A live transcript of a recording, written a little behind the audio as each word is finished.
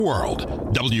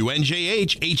World,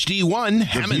 WNJH HD1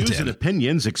 Hamilton. The views and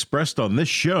opinions expressed on this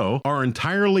show are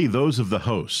entirely those of the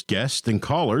host, guests, and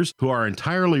callers who are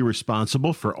entirely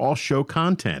responsible for all show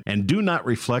content and do not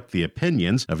reflect the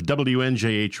opinions of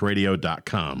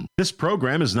WNJHradio.com. This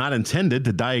program is not intended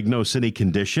to diagnose any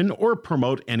condition or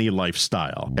promote any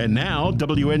lifestyle. And now,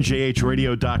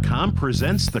 WNJHradio.com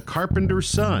presents The Carpenter's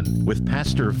Son with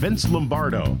Pastor Vince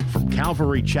Lombardo from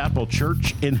Calvary Chapel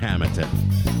Church in Hamilton.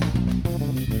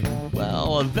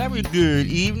 Well, a very good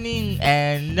evening,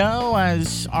 and no,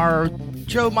 as our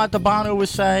Joe Montalbano would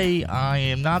say, I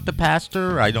am not the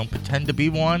pastor, I don't pretend to be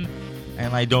one,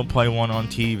 and I don't play one on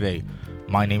TV.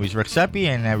 My name is Rick Seppi,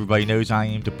 and everybody knows I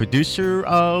am the producer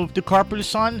of The Carpenter's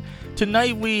Son.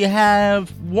 Tonight we have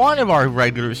one of our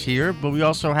regulars here, but we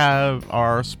also have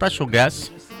our special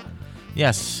guest.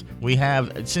 Yes, we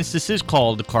have, since this is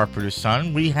called The Carpenter's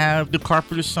Son, we have The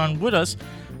Carpenter's Son with us,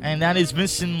 and that is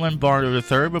Vincent Lombardo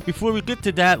III. But before we get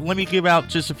to that, let me give out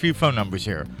just a few phone numbers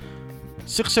here.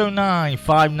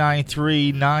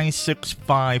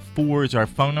 609-593-9654 is our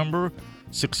phone number.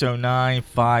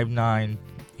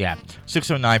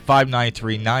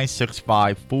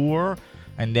 609-593-9654.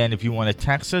 And then if you want to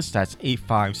text us, that's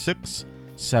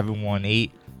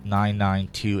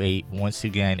 856-718-9928. Once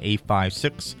again,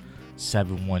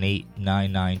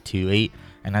 856-718-9928.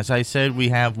 And as I said, we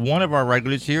have one of our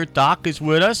regulars here. Doc is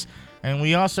with us. And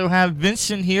we also have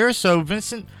Vincent here. So,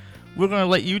 Vincent, we're going to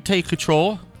let you take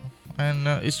control. And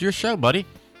it's your show, buddy.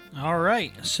 All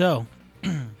right. So,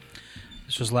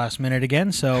 this was last minute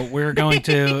again. So, we're going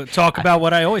to talk about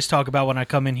what I always talk about when I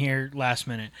come in here last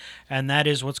minute. And that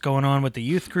is what's going on with the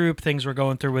youth group, things we're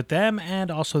going through with them,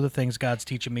 and also the things God's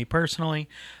teaching me personally,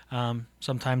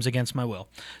 sometimes against my will.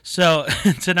 So,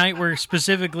 tonight we're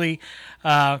specifically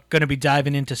going to be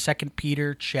diving into 2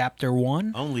 Peter chapter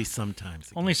 1. Only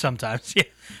sometimes. Only sometimes, yeah.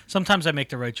 Sometimes I make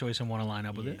the right choice and want to line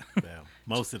up with it. Well,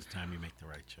 most of the time you make the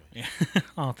right choice. Yeah.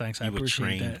 Oh, thanks. I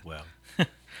appreciate trained that. well.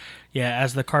 Yeah,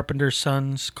 as the carpenter's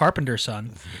son,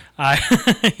 I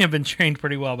have been trained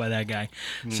pretty well by that guy.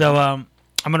 Mm-hmm. So I'm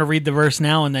going to read the verse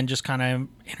now and then just kind of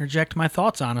interject my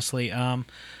thoughts, honestly.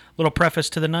 Little preface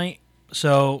to the night.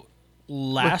 So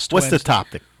what's Wednesday, the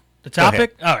topic? The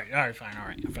topic? All right, fine.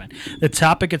 The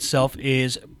topic itself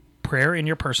is prayer in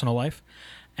your personal life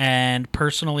and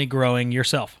personally growing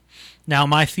yourself. Now,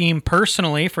 my theme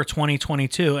personally for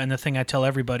 2022, and the thing I tell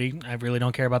everybody, I really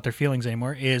don't care about their feelings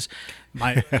anymore, is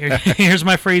here's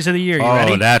my phrase of the year. You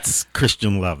ready? Oh, that's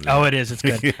Christian love. Oh, it is. It's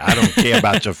good. I don't care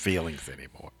about your feelings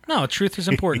anymore. No, truth is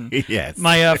important. Yes.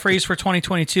 My phrase for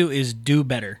 2022 is do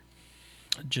better.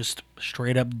 Just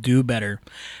straight up do better.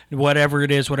 Whatever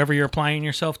it is, whatever you're applying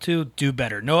yourself to, do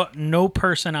better. No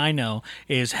person I know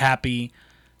is happy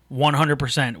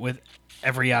 100% with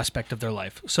every aspect of their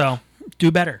life. So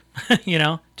do better,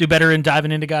 do better in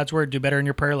diving into God's word, do better in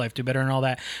your prayer life, do better in all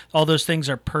that. All those things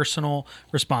are personal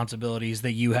responsibilities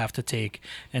that you have to take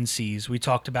and seize. We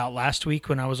talked about last week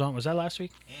when I was on, was that last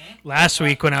week? Last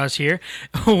week when I was here,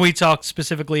 we talked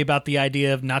specifically about the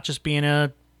idea of not just being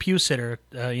a pew sitter,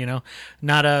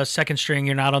 not a second string,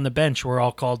 you're not on the bench, we're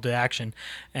all called to action.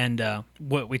 And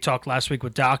what we talked last week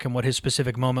with Doc and what his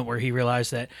specific moment where he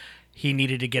realized that he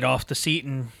needed to get off the seat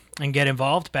and get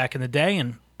involved back in the day.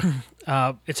 And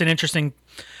it's an interesting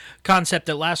concept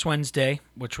that last Wednesday,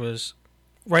 which was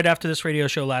right after this radio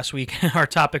show last week, our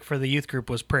topic for the youth group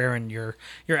was prayer and your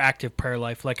active prayer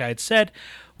life. Like I had said,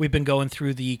 we've been going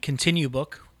through the Continue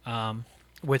book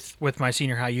with my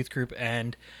senior high youth group,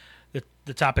 and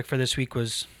the topic for this week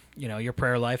was, your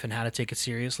prayer life and how to take it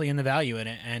seriously and the value in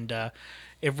it. And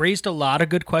it raised a lot of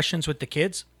good questions with the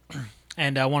kids.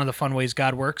 And one of the fun ways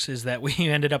God works is that we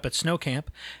ended up at snow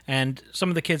camp, and some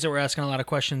of the kids that were asking a lot of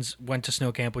questions went to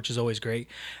snow camp, which is always great.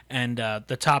 And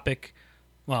the topic,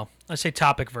 well, I say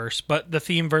topic verse, but the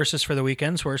theme verses for the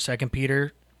weekends were 2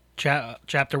 Peter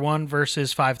chapter 1,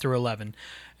 verses 5 through 11.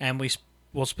 And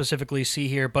we'll specifically see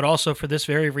here, but also for this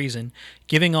very reason,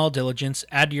 giving all diligence,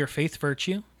 add to your faith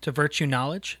virtue, to virtue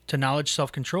knowledge, to knowledge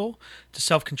self-control, to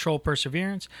self-control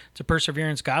perseverance, to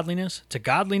perseverance godliness, to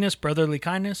godliness brotherly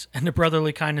kindness, and to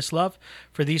brotherly kindness love.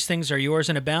 For these things are yours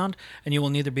and abound, and you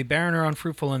will neither be barren or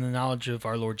unfruitful in the knowledge of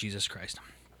our Lord Jesus Christ.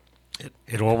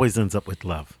 It always ends up with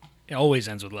love. It always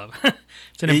ends with love.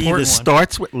 It's an it important either one.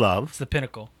 Starts with love. It's the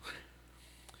pinnacle.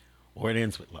 Or it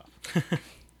ends with love.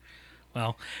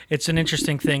 Well, it's an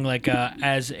interesting thing, like not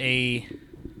as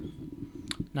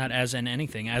in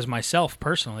anything, as myself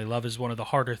personally, love is one of the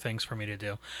harder things for me to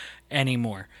do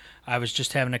anymore. I was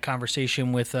just having a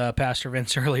conversation with Pastor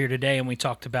Vince earlier today, and we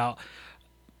talked about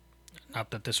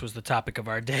not that this was the topic of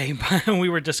our day, but we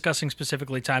were discussing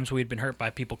specifically times we'd been hurt by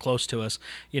people close to us,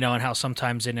 and how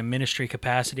sometimes in a ministry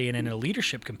capacity and in a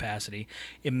leadership capacity,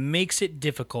 it makes it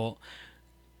difficult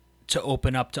to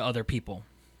open up to other people.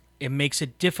 It makes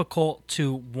it difficult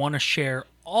to want to share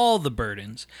all the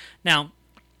burdens. Now,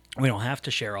 we don't have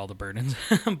to share all the burdens,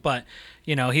 but,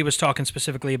 he was talking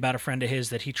specifically about a friend of his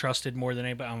that he trusted more than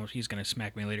anybody. Oh, he's going to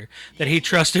smack me later. That he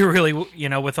trusted really,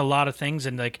 with a lot of things,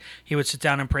 and like he would sit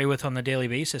down and pray with on the daily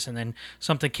basis, and then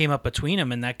something came up between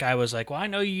him, and that guy was like, well, I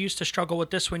know you used to struggle with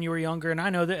this when you were younger, and I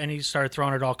know that, and he started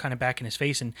throwing it all kind of back in his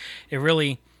face, and it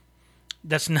really,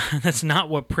 that's not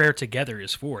what prayer together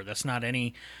is for. That's not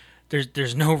any...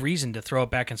 There's no reason to throw it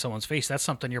back in someone's face. That's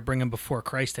something you're bringing before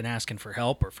Christ and asking for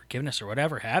help or forgiveness or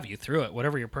whatever have you through it,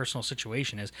 whatever your personal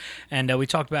situation is. And we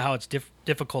talked about how it's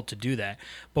difficult to do that.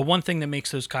 But one thing that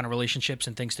makes those kind of relationships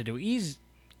and things to do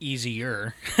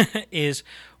easier is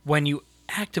when you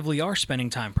actively are spending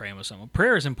time praying with someone.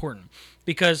 Prayer is important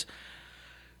because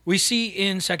we see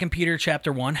in 2 Peter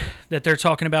chapter 1 that they're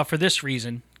talking about for this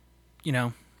reason,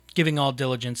 giving all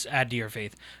diligence, add to your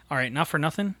faith. All right, not for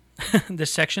nothing.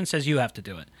 This section says you have to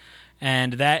do it.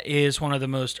 And that is one of the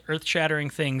most earth-shattering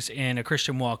things in a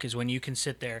Christian walk is when you can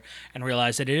sit there and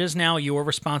realize that it is now your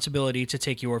responsibility to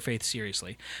take your faith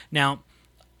seriously. Now,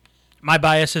 my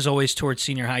bias is always towards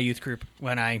senior high youth group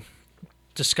when I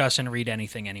discuss and read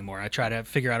anything anymore. I try to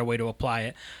figure out a way to apply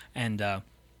it. And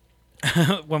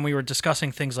when we were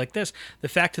discussing things like this, the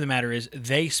fact of the matter is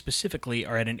they specifically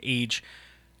are at an age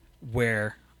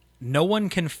where no one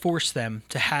can force them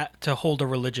to hold a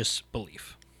religious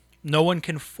belief. No one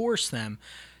can force them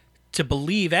to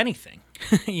believe anything.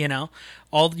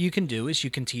 All you can do is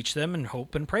you can teach them and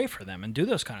hope and pray for them and do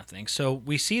those kind of things. So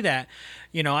we see that,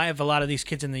 I have a lot of these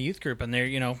kids in the youth group and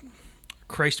they're,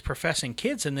 Christ professing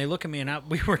kids, and they look at me and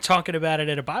we were talking about it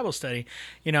at a Bible study,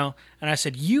 and I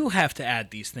said, you have to add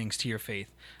these things to your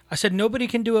faith. I said, nobody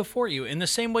can do it for you. In the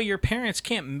same way your parents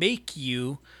can't make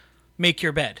you make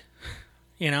your bed.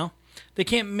 They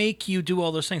can't make you do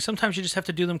all those things. Sometimes you just have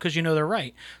to do them because they're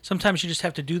right. Sometimes you just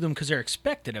have to do them because they're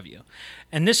expected of you.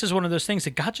 And this is one of those things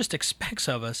that God just expects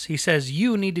of us. He says,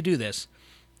 you need to do this.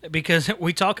 Because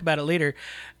we talk about it later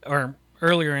or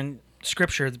earlier in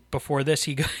Scripture before this,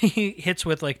 he hits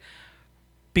with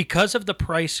because of the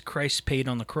price Christ paid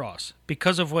on the cross,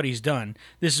 because of what he's done,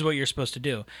 this is what you're supposed to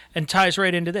do. And ties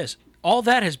right into this. All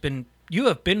that you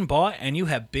have been bought and you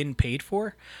have been paid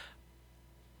for.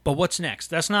 But what's next?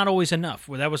 That's not always enough.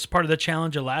 Well, that was part of the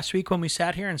challenge of last week when we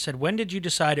sat here and said, when did you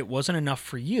decide it wasn't enough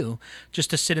for you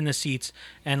just to sit in the seats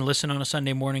and listen on a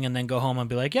Sunday morning and then go home and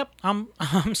be like, yep, I'm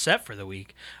set for the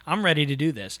week. I'm ready to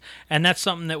do this. And that's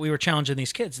something that we were challenging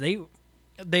these kids. They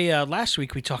last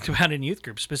week we talked about in youth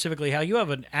group, specifically how you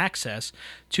have an access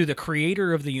to the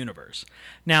creator of the universe.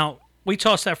 Now, we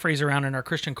toss that phrase around in our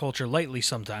Christian culture lightly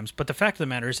sometimes, but the fact of the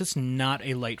matter is it's not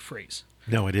a light phrase.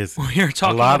 No, it isn't.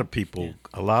 A lot of people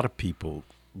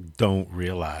don't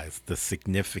realize the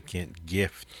significant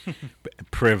gift,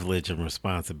 privilege, and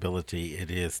responsibility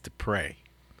it is to pray.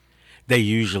 They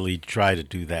usually try to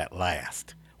do that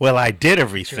last. Well, I did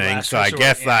everything, so I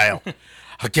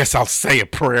guess I'll say a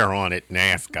prayer on it and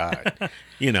ask God.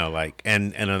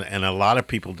 And a lot of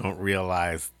people don't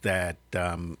realize that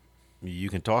you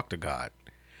can talk to God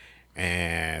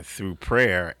and through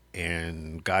prayer,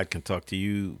 and God can talk to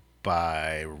you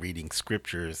by reading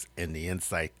scriptures and the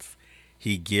insights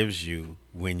he gives you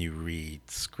when you read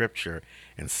scripture.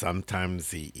 And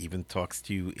sometimes he even talks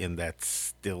to you in that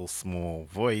still small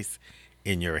voice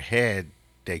in your head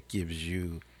that gives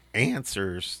you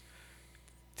answers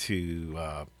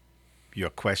to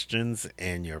your questions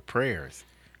and your prayers.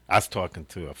 I was talking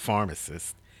to a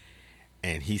pharmacist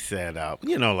and he said,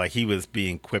 he was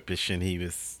being quippish, and he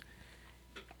was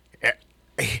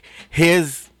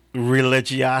his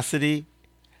religiosity,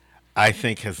 I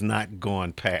think, has not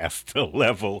gone past the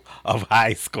level of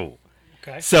high school.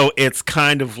 Okay. So it's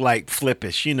kind of like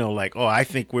flippish, I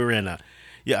think we're in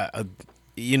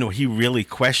he really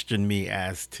questioned me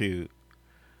as to,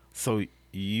 so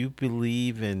you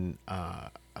believe in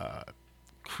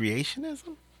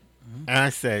creationism? Mm-hmm. And I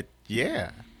said,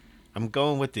 yeah, I'm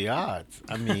going with the odds.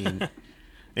 I mean,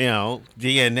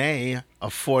 DNA, a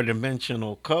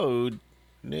 4-dimensional code,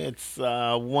 it's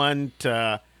 1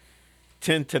 to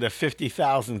 10 to the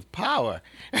 50,000th power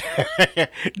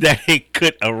that it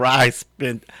could arise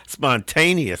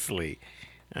spontaneously.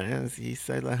 And he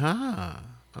said,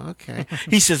 okay.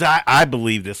 He says, I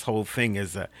believe this whole thing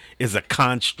is a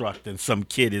construct, and some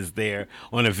kid is there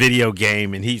on a video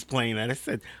game and he's playing that. I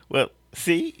said, well,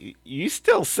 See, you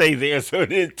still say there's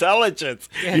an intelligence.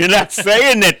 You're not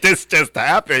saying that this just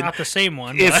happened. Not the same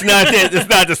one. It's not. It's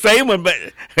not the same one, but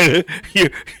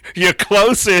you're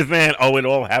closer than. Oh, it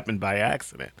all happened by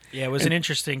accident. Yeah, it was an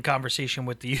interesting conversation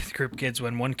with the youth group kids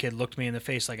when one kid looked me in the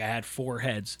face like I had 4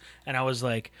 heads, and I was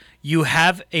like, "You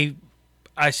have a."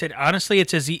 I said, honestly,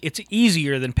 it's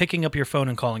easier than picking up your phone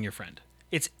and calling your friend.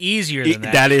 It's easier than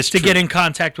that. That is to true. get in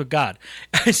contact with God.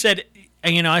 I said,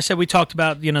 we talked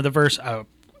about the verse.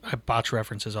 I botch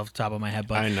references off the top of my head,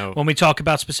 but I know. when we talk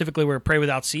about specifically where pray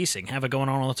without ceasing, have it going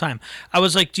on all the time. I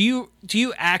was like, do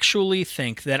you actually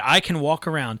think that I can walk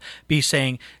around be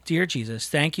saying, "Dear Jesus,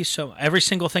 thank you so," every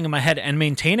single thing in my head and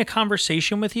maintain a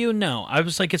conversation with you? No. I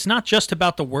was like, it's not just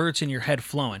about the words in your head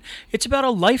flowing. It's about a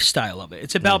lifestyle of it.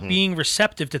 It's about being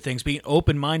receptive to things, being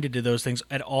open-minded to those things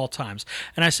at all times.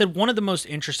 And I said one of the most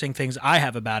interesting things I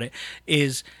have about it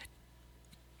is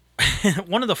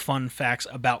one of the fun facts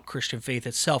about Christian faith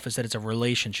itself is that it's a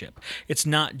relationship. It's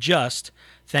not just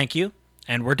thank you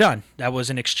and we're done. That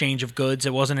was an exchange of goods.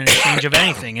 It wasn't an exchange of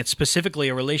anything. It's specifically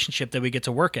a relationship that we get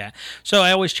to work at. So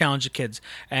I always challenge the kids,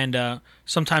 and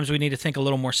sometimes we need to think a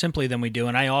little more simply than we do.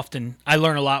 And I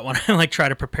learn a lot when I try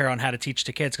to prepare on how to teach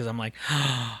the kids, because I'm like,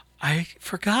 oh, I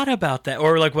forgot about that,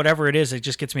 or whatever it is. It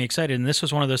just gets me excited. And this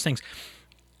was one of those things.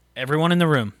 Everyone in the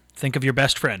room, think of your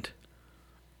best friend.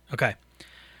 Okay.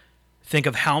 Think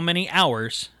of how many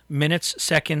hours, minutes,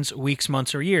 seconds, weeks,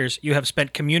 months, or years you have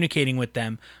spent communicating with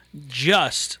them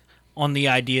just on the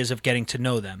ideas of getting to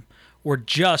know them, or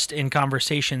just in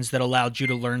conversations that allowed you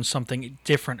to learn something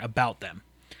different about them.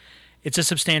 It's a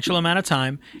substantial amount of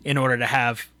time in order to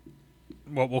have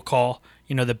what we'll call,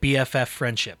 the BFF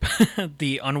friendship,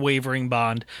 the unwavering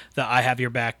bond, the I have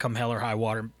your back come hell or high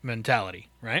water mentality,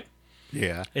 right?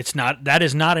 Yeah. That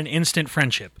is not an instant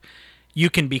friendship. You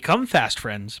can become fast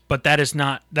friends, but that is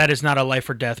not a life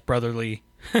or death brotherly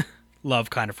love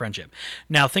kind of friendship.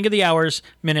 Now, think of the hours,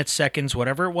 minutes, seconds,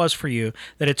 whatever it was for you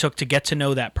that it took to get to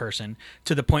know that person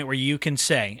to the point where you can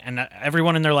say, and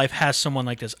everyone in their life has someone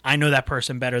like this, I know that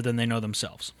person better than they know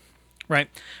themselves, right?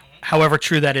 However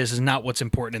true that is not what's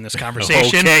important in this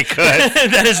conversation. Okay,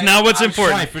 good. That is not what's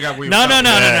important. I forgot where you No. were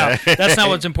going. That's not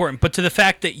what's important. But to the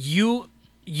fact that you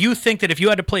think that if you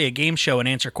had to play a game show and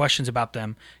answer questions about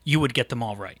them, you would get them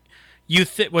all right.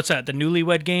 What's that? The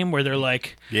Newlywed Game, where they're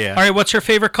like, Yeah. all right, what's her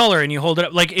favorite color? And you hold it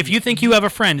up. Like, if you think you have a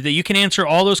friend that you can answer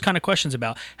all those kind of questions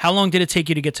about, how long did it take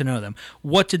you to get to know them?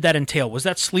 What did that entail? Was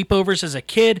that sleepovers as a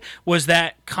kid? Was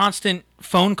that constant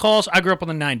phone calls? I grew up in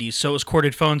the 90s, so it was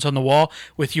corded phones on the wall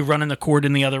with you running the cord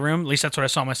in the other room. At least that's what I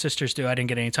saw my sisters do. I didn't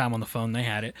get any time on the phone. They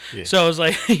had it. Yeah. So it was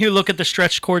like, you look at the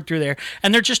stretched cord through there,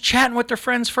 and they're just chatting with their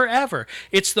friends forever.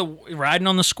 It's the riding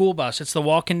on the school bus. It's the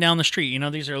walking down the street.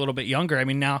 These are a little bit younger. I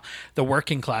mean, now the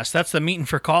working class, that's the meeting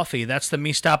for coffee. That's the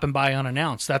me stopping by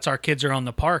unannounced. That's our kids are on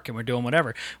the park and we're doing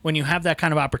whatever. When you have that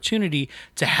kind of opportunity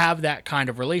to have that kind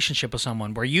of relationship with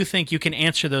someone where you think you can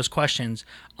answer those questions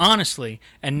honestly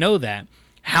and know that,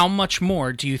 how much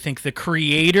more do you think the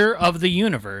creator of the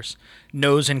universe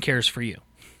knows and cares for you?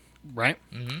 Right?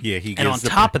 Mm-hmm. Yeah, and on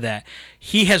top of that,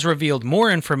 he has revealed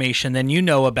more information than you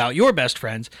know about your best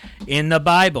friends in the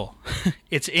Bible.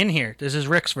 It's in here. This is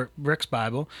Rick's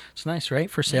Bible. It's nice, right?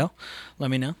 For sale.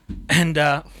 Let me know. And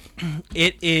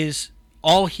it is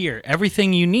all here.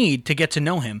 Everything you need to get to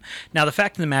know him. Now, the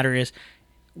fact of the matter is,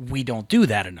 we don't do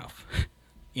that enough.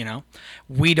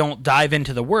 We don't dive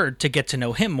into the Word to get to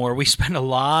know him more. We spend a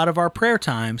lot of our prayer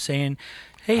time saying,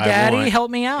 hey, Daddy,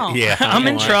 help me out. Yeah, I'm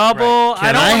in trouble. Right.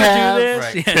 I don't want to do this.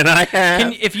 Right. Yeah. Can I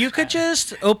have? If you could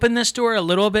just open this door a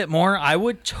little bit more, I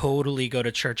would totally go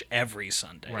to church every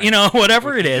Sunday. Right.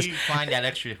 Whatever it is. Did you find that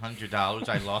extra $100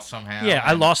 I lost somehow? Yeah,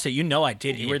 I lost it. I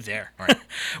did. You were there. Right.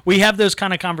 We have those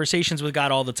kind of conversations with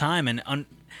God all the time, and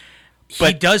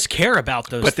he does care about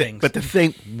those things. But the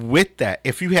thing with that,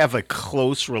 if you have a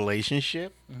close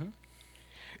relationship,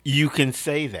 you can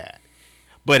say that.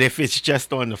 But if it's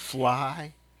just on the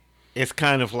fly, it's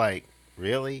kind of like,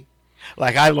 really?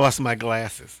 Like, I lost my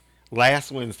glasses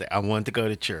last Wednesday. I wanted to go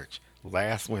to church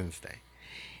last Wednesday.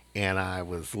 And I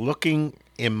was looking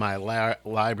in my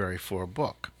library for a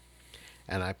book.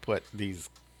 And I put these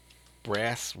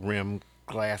brass rim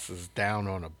glasses down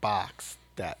on a box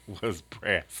that was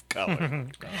brass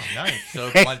colored. Oh, nice. So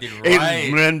it blended right.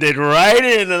 It blended right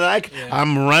in. And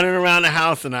I'm running around the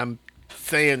house and I'm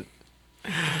saying,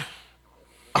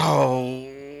 oh.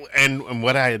 And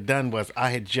what I had done was I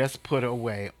had just put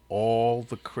away all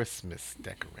the Christmas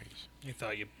decorations. You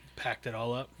thought you packed it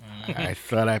all up? I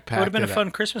thought I packed it up. Would have been a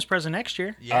fun Christmas present next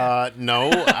year. Yeah. No,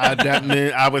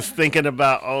 I was thinking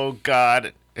about, oh,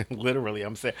 God, And literally,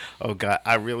 I'm saying, "Oh God,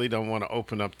 I really don't want to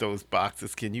open up those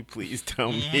boxes. Can you please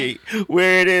tell me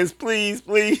where it is? Please,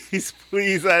 please,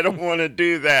 please. I don't want to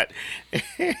do that."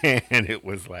 And it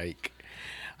was like,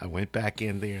 I went back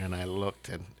in there and I looked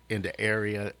in the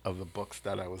area of the books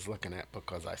that I was looking at,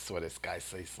 because I saw this guy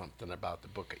say something about the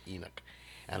Book of Enoch,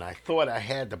 and I thought I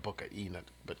had the Book of Enoch,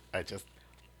 but I just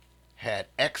had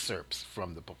excerpts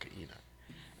from the Book of Enoch.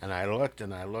 And I looked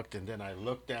and I looked, and then I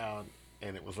looked down,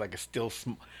 and it was like a still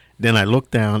then I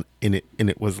looked down, and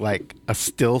it was like a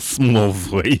still small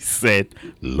voice said,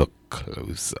 "Look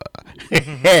closer."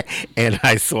 And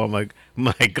I saw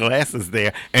my glasses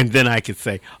there, and then I could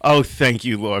say, "Oh, thank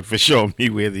you, Lord, for showing me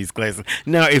where these glasses."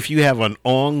 Now, if you have an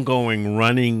ongoing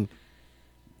running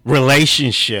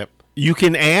relationship, you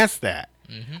can ask that.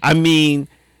 I mean,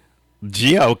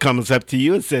 Gio comes up to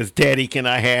you and says, "Daddy, can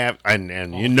I have?"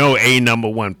 And you know, a number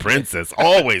one princess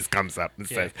always comes up and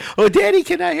says, "Oh, Daddy,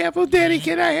 can I have? Oh, Daddy,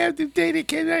 can I have? Daddy,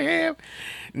 can I have?"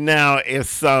 Now, if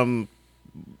some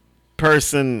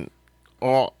person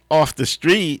off the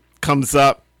street comes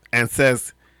up and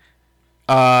says,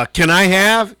 "Can I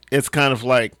have?" It's kind of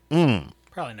like,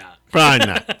 Probably not. Probably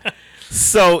not.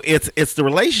 So it's the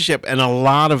relationship, and a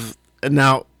lot of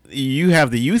now. You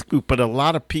have the youth group, but a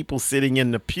lot of people sitting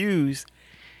in the pews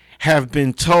have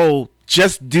been told,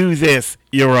 just do this,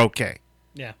 you're okay.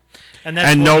 Yeah. And one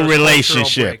of no those cultural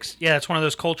relationship. breaks. Yeah, it's one of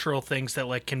those cultural things that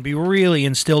like can be really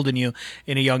instilled in you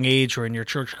in a young age, or in your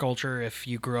church culture if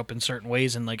you grew up in certain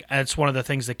ways. And like that's one of the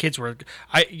things that kids were.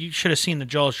 You should have seen the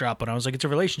jaws drop when I was like, "It's a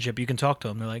relationship. You can talk to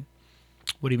them." They're like,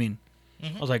 "What do you mean?"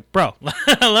 I was like, "Bro,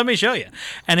 let me show you."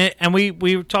 And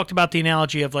we talked about the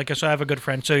analogy of like, so I have a good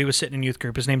friend. So he was sitting in youth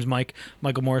group. His name's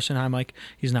Michael Morrison. Hi, Mike.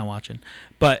 He's not watching,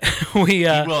 but he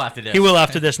will after this. He will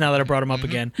after this. Now that I brought him up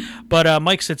again, but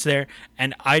Mike sits there,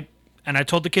 and I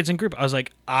told the kids in group, I was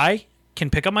like, I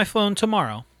can pick up my phone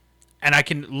tomorrow, and I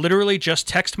can literally just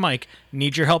text Mike,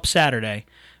 "Need your help Saturday,"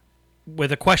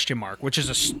 with a question mark, which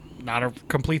is not a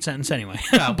complete sentence anyway.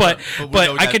 No, but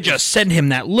I could is- just send him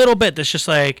that little bit that's just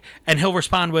like, and he'll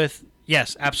respond with,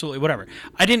 "Yes, absolutely, whatever."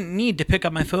 I didn't need to pick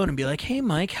up my phone and be like, "Hey,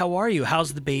 Mike, how are you?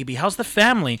 How's the baby? How's the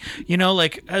family? You know,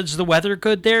 like, is the weather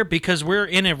good there?" Because we're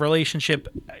in a relationship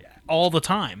all the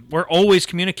time. We're always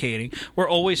communicating. We're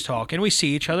always talking. We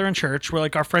see each other in church. We're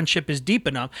like, our friendship is deep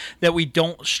enough that we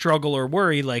don't struggle or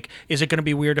worry, like, is it going to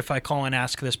be weird if I call and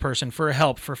ask this person for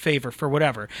help, for favor, for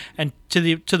whatever? And to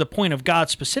the point of God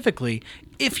specifically,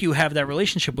 if you have that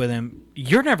relationship with him,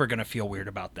 you're never going to feel weird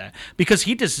about that, because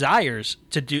he desires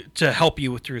to help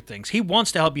you through things. He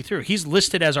wants to help you through. He's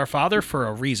listed as our Father for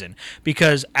a reason,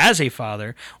 because as a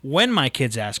father, when my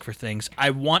kids ask for things, I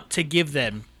want to give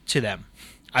them to them.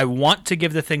 I want to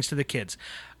give the things to the kids.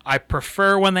 I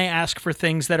prefer when they ask for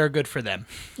things that are good for them.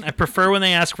 I prefer when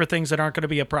they ask for things that aren't going to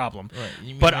be a problem.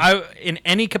 Right. But in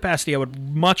any capacity, I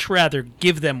would much rather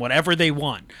give them whatever they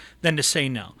want than to say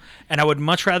no. And I would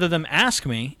much rather them ask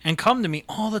me and come to me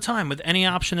all the time with any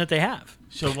option that they have.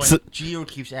 So when Gio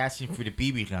keeps asking for the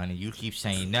BB gun and you keep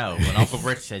saying no, when Uncle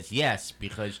Rick says yes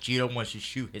because Gio wants to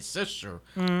shoot his sister,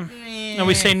 no,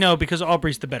 we say no because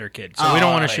Aubrey's the better kid, so we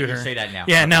don't want to shoot her. You say that now.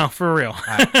 Yeah, no, for real.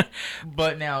 Right.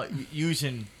 But now,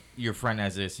 using your friend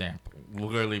as an example,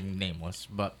 literally nameless,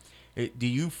 but do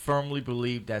you firmly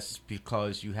believe that's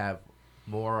because you have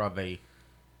more of a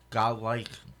godlike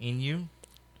in you,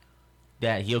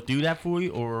 that he'll do that for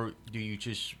you, or do you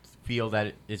just feel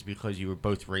that it's because you were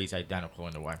both raised identical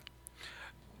in a way?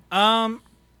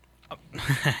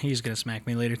 He's gonna smack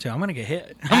me later too. I'm gonna get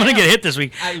hit. I'm gonna get hit this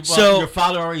week. So your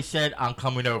father already said, "I'm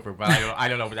coming over," but I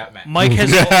don't know what that meant.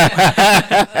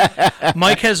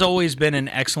 Mike has always been an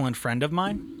excellent friend of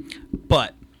mine,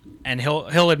 and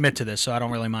he'll admit to this, so I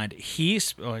don't really mind. I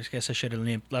guess I should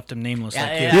have left him nameless.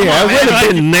 I would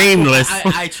have been nameless.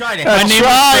 I tried it.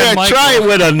 Try it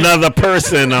with another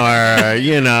person, or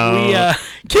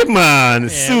come on,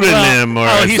 pseudonym or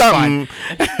he's something.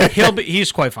 Fine.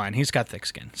 He's quite fine. He's got thick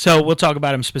skin. So we'll talk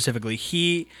about him specifically.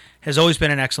 He has always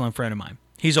been an excellent friend of mine.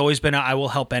 He's always been I will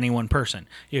help any one person.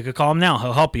 You could call him now.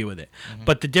 He'll help you with it. Mm-hmm.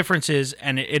 But the difference is,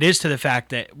 and it is to the fact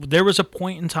that there was a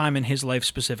point in time in his life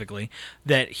specifically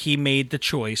that he made the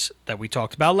choice that we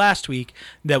talked about last week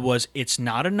that was, it's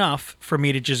not enough for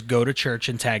me to just go to church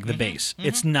and tag the base. Mm-hmm.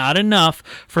 It's not enough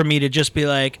for me to just be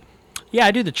like, yeah,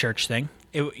 I do the church thing.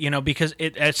 Because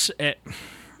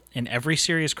in every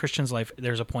serious Christian's life,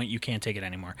 there's a point you can't take it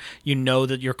anymore. You know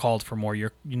that you're called for more.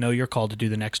 You're called to do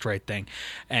the next right thing.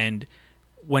 And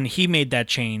when he made that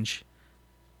change,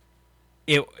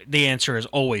 the answer is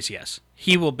always yes.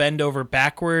 He will bend over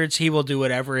backwards. He will do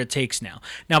whatever it takes now.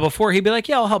 Now, before he'd be like,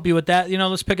 yeah, I'll help you with that.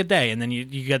 Let's pick a day. And then you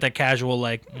get that casual,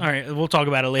 like, all right, we'll talk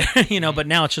about it later. But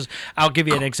now it's just, I'll give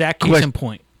you an exact case in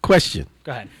point. Question.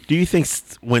 Go ahead. Do you think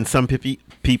when some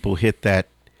people hit that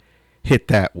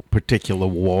particular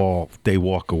wall, they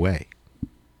walk away?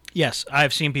 Yes,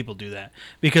 I've seen people do that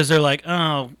because they're like,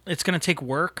 oh, it's going to take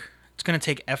work. It's going to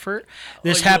take effort.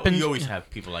 This happens. You always have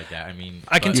people like that. I mean,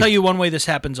 I can tell you one way this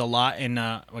happens a lot, and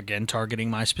again,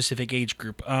 targeting my specific age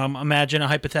group. Imagine a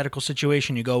hypothetical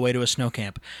situation. You go away to a snow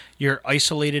camp. You're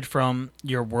isolated from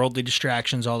your worldly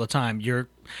distractions all the time.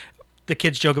 The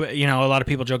kids joke about, a lot of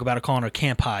people joke about calling it a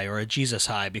camp high or a Jesus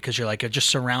high because you're just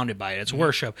surrounded by it. It's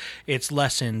worship, it's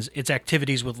lessons, it's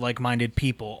activities with like-minded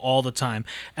people all the time.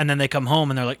 And then they come home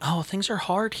and they're like, oh, things are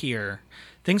hard here.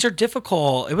 Things are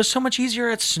difficult. It was so much easier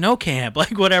at snow camp,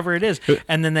 like whatever it is.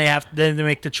 And then they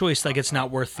make the choice, like it's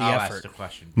not worth the effort. Ask the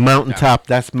question. Mountaintop,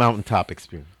 that's mountaintop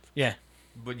experience. Yeah.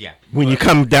 But yeah. When you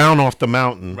come down off the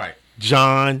mountain, Right.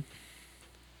 John,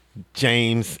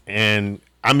 James, and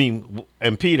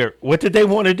Peter, what did they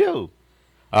want to do?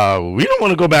 We don't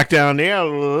want to go back down there.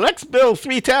 Let's build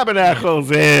 3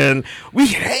 tabernacles and we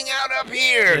can hang out up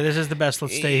here. Yeah, this is the best.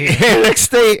 Let's stay here. Let's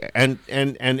stay. And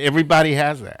everybody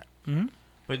has that. Mm-hmm.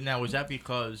 But now, was that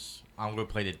because I'm going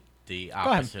to play the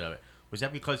opposite of it? Was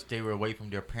that because they were away from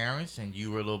their parents and you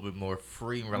were a little bit more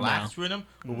free and relaxed with them?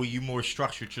 Or were you more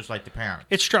structured just like the parents?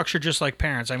 It's structured just like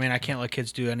parents. I mean, I can't let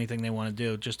kids do anything they want to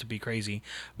do just to be crazy.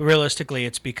 But realistically,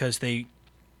 it's because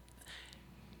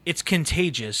it's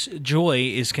contagious. Joy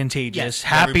is contagious. Yes,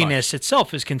 Happiness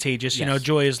itself is contagious. Yes.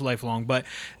 Joy is lifelong. But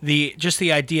the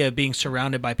idea of being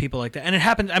surrounded by people like that, and it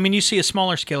happens. I mean, you see a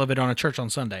smaller scale of it on a church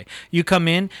on Sunday. You come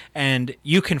in and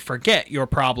you can forget your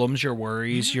problems, your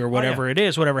worries, your whatever it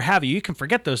is, whatever have you. You can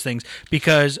forget those things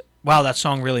because, wow, that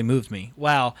song really moved me.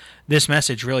 Wow, this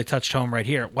message really touched home right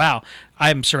here. Wow,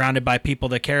 I'm surrounded by people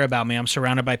that care about me. I'm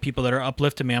surrounded by people that are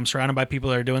uplifting me. I'm surrounded by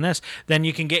people that are doing this. Then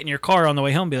you can get in your car on the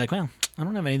way home and be like, well, I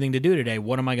don't have anything to do today.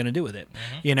 What am I going to do with it?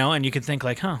 And you can think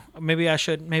like, maybe I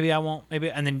should, maybe I won't,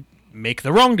 maybe, and then make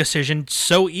the wrong decision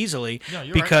so easily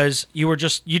because right.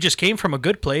 you just came from a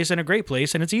good place and a great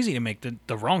place, and it's easy to make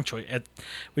the wrong choice.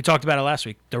 We talked about it last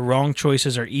week. The wrong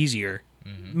choices are easier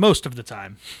most of the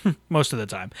time. Most of the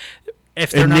time.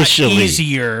 If they're Initially. not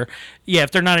easier,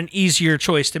 if they're not an easier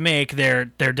choice to make, they're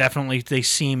definitely, they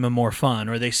seem more fun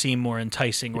or they seem more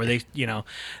enticing or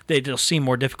they'll seem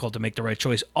more difficult to make the right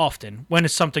choice often when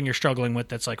it's something you're struggling with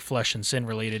that's like flesh and sin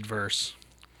related verse.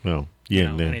 Well,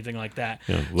 anything like that.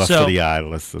 Lust of the eye,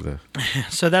 lust of the.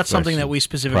 So that's something that we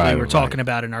specifically were talking life.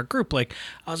 about in our group. Like,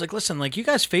 I was like, listen, like you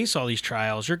guys face all these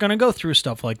trials. You're going to go through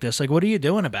stuff like this. Like, what are you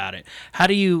doing about it? How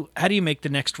do you make the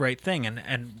next right thing?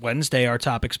 And Wednesday, our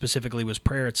topic specifically was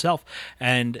prayer itself.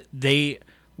 And they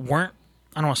weren't,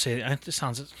 I don't want to say it, this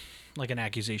sounds like an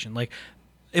accusation. Like,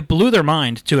 it blew their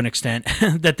mind to an extent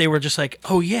that they were just like,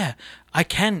 oh yeah, I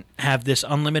can have this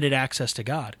unlimited access to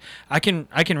God. I can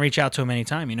reach out to him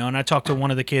anytime, And I talked to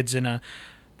one of the kids that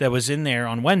was in there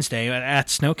on Wednesday at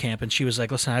snow camp, and she was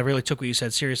like, listen, I really took what you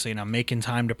said seriously, and I'm making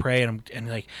time to pray, and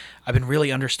like I've been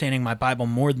really understanding my Bible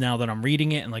more now that I'm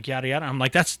reading it, and like yada yada. I'm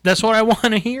like, that's what I want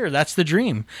to hear. That's the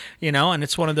dream, And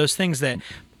it's one of those things that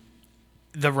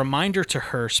the reminder to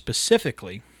her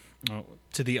specifically.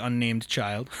 To the unnamed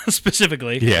child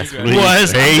specifically, yes,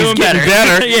 was hey, I'm doing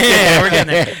better. Yeah, we're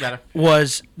getting there.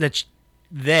 Was that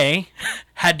they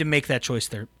had to make that choice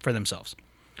for themselves.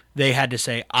 They had to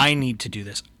say, I need to do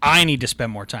this. I need to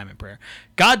spend more time in prayer.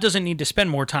 God doesn't need to spend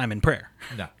more time in prayer.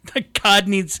 No. God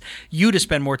needs you to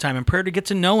spend more time in prayer to get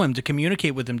to know him, to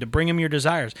communicate with him, to bring him your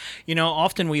desires.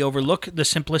 Often we overlook the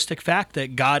simplistic fact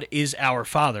that God is our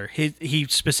Father. He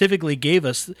specifically gave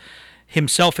us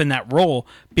himself in that role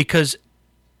because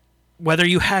whether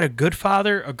you had a good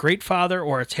father, a great father,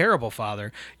 or a terrible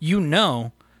father,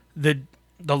 the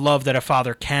love that a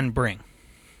father can bring,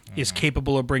 is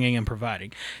capable of bringing and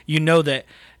providing. That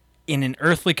in an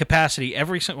earthly capacity,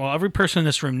 every person in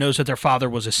this room knows that their father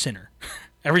was a sinner.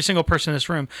 Every single person in this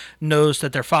room knows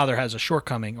that their father has a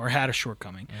shortcoming or had a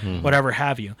shortcoming, whatever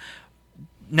have you.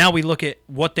 Now we look at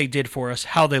what they did for us,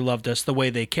 how they loved us, the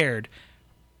way they cared,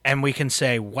 and we can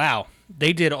say, wow,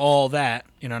 they did all that.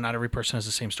 Not every person has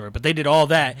the same story, but they did all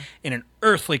that in an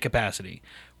earthly capacity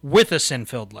with a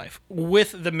sin-filled life,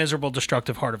 with the miserable,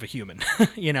 destructive heart of a human.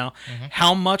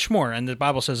 How much more, and the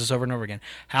Bible says this over and over again,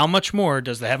 how much more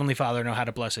does the Heavenly Father know how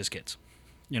to bless his kids?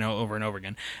 Over and over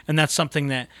again. And that's something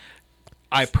that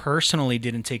I personally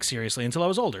didn't take seriously until I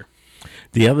was older.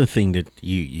 The other thing that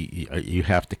you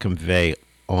have to convey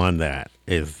on that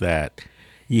is that,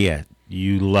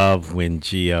 you love when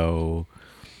Gio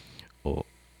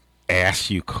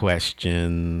ask you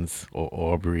questions, or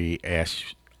Aubrey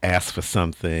asks for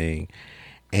something,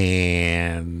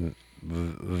 and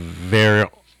there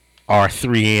are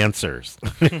three answers.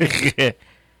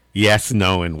 Yes,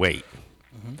 no, and wait.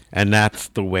 And that's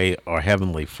the way our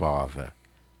Heavenly Father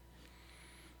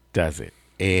does it.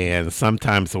 And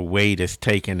sometimes a wait is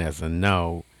taken as a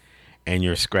no, and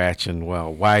you're scratching,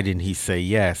 well, why didn't he say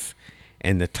yes?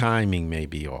 And the timing may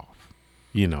be off,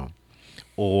 you know.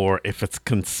 Or if it's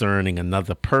concerning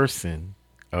another person,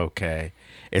 okay,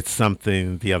 it's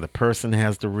something the other person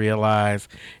has to realize.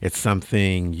 It's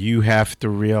something you have to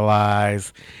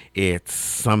realize. It's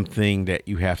something that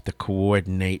you have to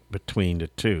coordinate between the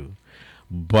two.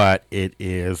 But it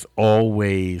is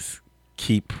always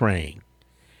keep praying.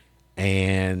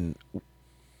 And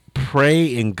pray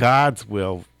in God's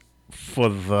will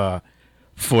for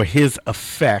his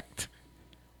effect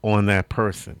on that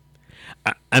person.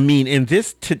 I mean, in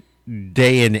this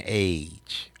day and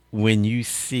age, when you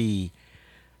see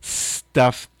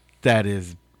stuff that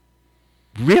is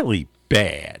really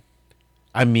bad,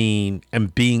 I mean,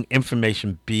 and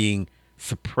information being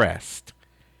suppressed,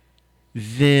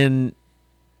 then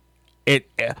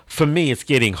for me, it's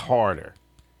getting harder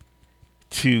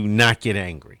to not get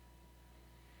angry,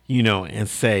 you know, and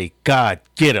say, God,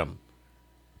 get him,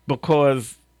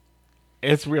 because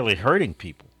it's really hurting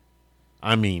people.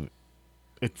 I mean,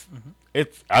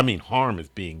 harm is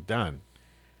being done,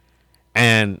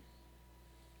 and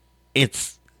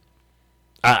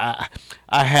I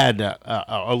had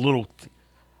a little,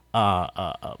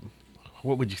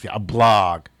 what would you say, a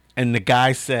blog, and the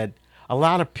guy said a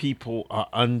lot of people are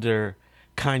under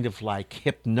kind of like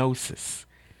hypnosis,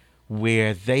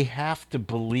 where they have to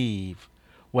believe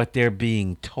what they're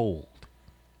being told.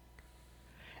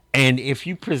 And if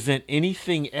you present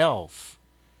anything else,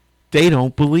 they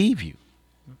don't believe you.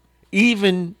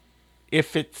 Even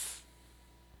if it's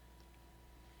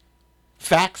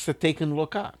facts that they can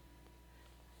look up,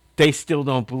 they still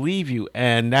don't believe you.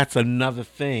 And that's another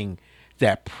thing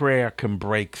that prayer can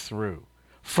break through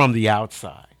from the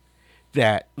outside,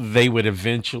 that they would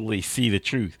eventually see the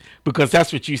truth. Because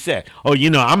that's what you said. Oh, you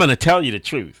know, I'm going to tell you the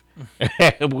truth.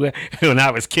 When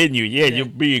I was kidding you, you're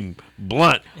being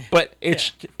blunt. But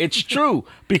it's true,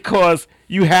 because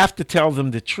you have to tell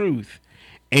them the truth.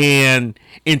 And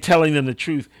in telling them the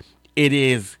truth,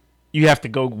 you have to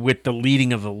go with the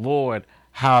leading of the Lord,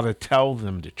 how to tell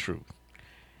them the truth.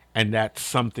 And that's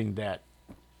something that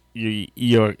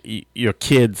your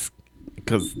kids,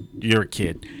 because you're a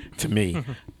kid to me,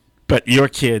 but your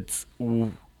kids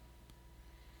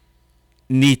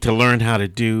need to learn how to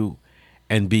do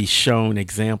and be shown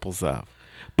examples of.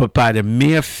 But by the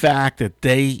mere fact that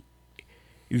they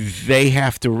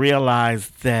have to realize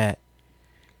that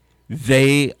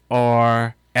they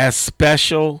are as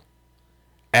special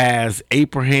as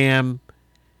Abraham,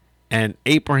 and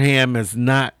Abraham is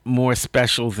not more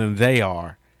special than they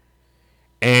are.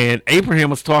 And Abraham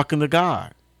was talking to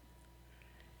God.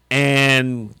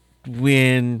 And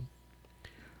when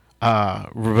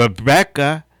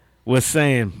Rebecca was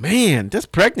saying, man, this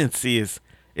pregnancy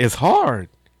is hard.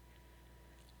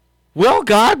 Well,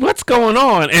 God, what's going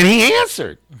on? And he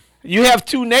answered, you have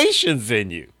two nations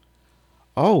in you.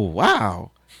 Oh,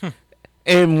 wow.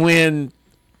 And when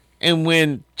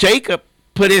Jacob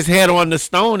put his head on the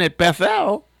stone at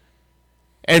Bethel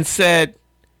and said,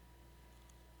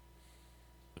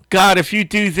 God, if you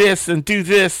do this and do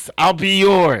this, I'll be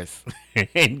yours.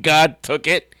 And God took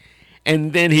it,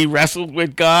 and then he wrestled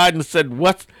with God and said,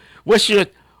 what's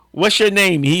your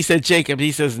name? He said, Jacob.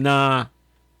 He says, nah,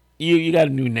 you got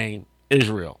a new name,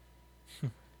 Israel.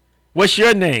 What's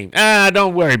your name?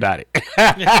 Don't worry about it.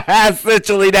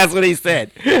 Essentially, that's what he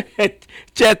said.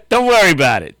 Chet, don't worry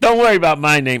about it. Don't worry about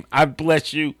my name. I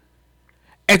bless you.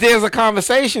 And there's a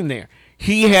conversation there.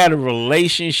 He had a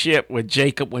relationship with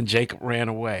Jacob when Jacob ran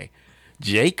away.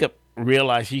 Jacob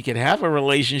realized he could have a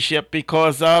relationship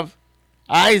because of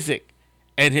Isaac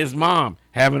and his mom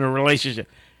having a relationship.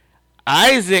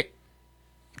 Isaac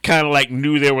kind of like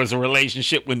knew there was a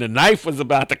relationship when the knife was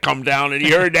about to come down, and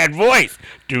he heard that voice.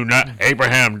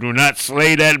 Abraham, do not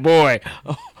slay that boy.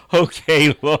 Oh,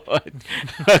 okay, Lord.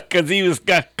 Because he was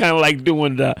kind of like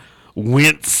doing the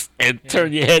wince and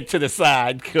turn your head to the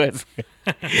side,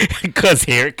 because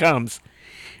here it comes.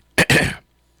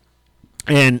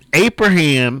 And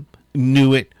Abraham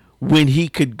knew it when he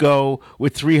could go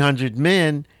with 300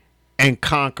 men and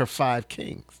conquer 5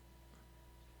 kings.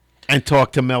 And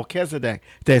talk to Melchizedek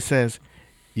that says,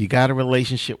 you got a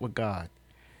relationship with God.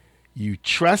 You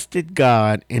trusted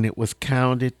God, and it was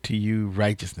counted to you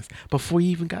righteousness before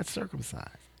you even got circumcised.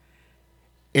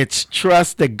 It's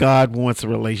trust that God wants a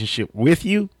relationship with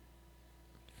you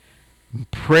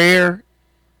Prayer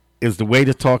is the way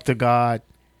to talk to God.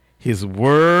 His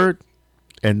word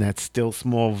and that still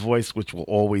small voice, which will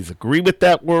always agree with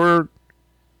that word,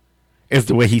 is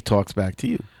the way he talks back to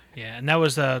you. Yeah, and that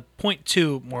was point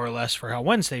 2, more or less, for how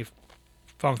Wednesday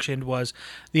functioned, was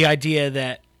the idea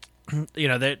that,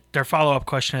 that their follow-up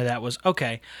question to that was,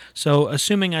 okay, so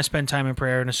assuming I spend time in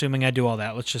prayer and assuming I do all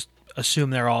that, let's just assume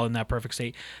they're all in that perfect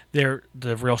state. The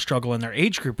real struggle in their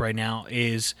age group right now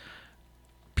is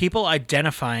people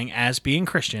identifying as being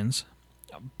Christians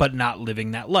but not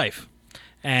living that life.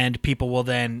 And people will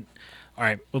then, all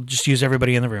right, we'll just use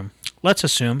everybody in the room. Let's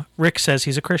assume Rick says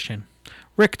he's a Christian.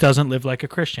 Rick doesn't live like a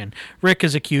Christian. Rick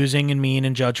is accusing and mean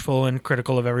and judgeful and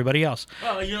critical of everybody else.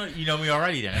 Well, you know me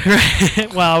already then.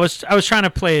 Well, I was trying to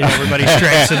play everybody's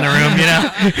strengths in the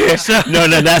room, So,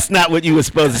 No, that's not what you were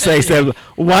supposed to say. So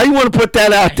why you want to put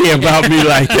that out there about me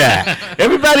like that?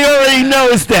 Everybody already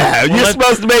knows that. You're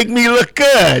supposed to make me look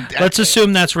good. Let's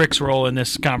assume that's Rick's role in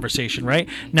this conversation, right?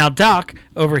 Now, Doc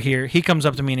over here, he comes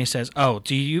up to me and he says, "Oh,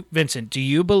 Vincent, do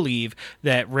you believe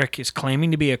that Rick is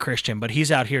claiming to be a Christian, but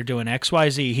he's out here doing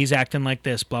XYZ? He's acting like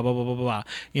this, blah blah blah blah blah."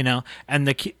 And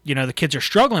the kids are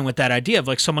struggling with that idea of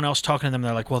like someone else talking to them.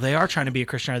 They're like, "Well, they are trying to be a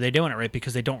Christian. Are they doing it right?"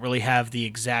 Because they don't really have the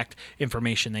exact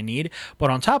information they need. But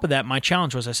on top of that, my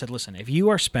challenge was, I said, "Listen, if you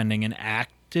are spending an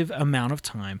active amount of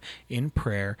time in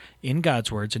prayer, in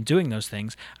God's words, and doing those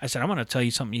things," I said, "I'm going to tell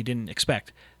you something you didn't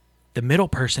expect. The middle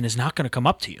person is not going to come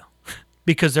up to you."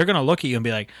 Because they're going to look at you and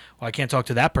be like, "Well, I can't talk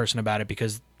to that person about it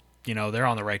because, they're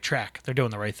on the right track. They're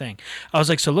doing the right thing." I was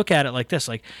like, so look at it like this.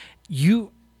 Like,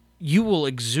 you will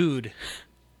exude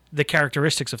the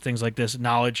characteristics of things like this: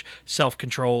 knowledge,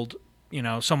 self-controlled,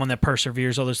 someone that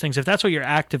perseveres, all those things. If that's what you're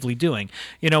actively doing,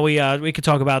 we could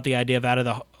talk about the idea of out of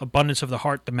the abundance of the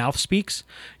heart, the mouth speaks.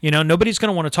 Nobody's going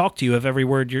to want to talk to you if every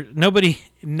word nobody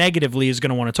negatively is going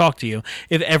to want to talk to you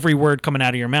if every word coming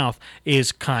out of your mouth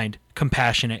is kind,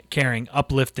 compassionate, caring,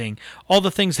 uplifting, all the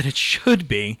things that it should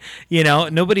be.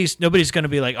 Nobody's going to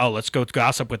be like, "Oh, let's go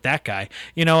gossip with that guy."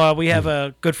 We have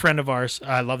a good friend of ours.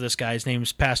 I love this guy. His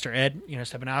name's Pastor Ed,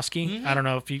 Stepanowski. Mm-hmm. I don't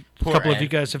know if a couple of you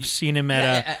guys have seen him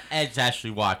at Ed's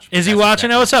actually watching. Is he watching?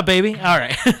 Oh, what's up, baby? All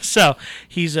right. So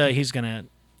he's gonna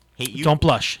hate you. Don't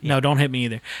blush. Yeah. No, don't hit me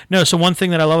either. No. So one thing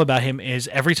that I love about him is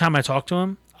every time I talk to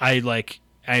him,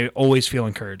 I always feel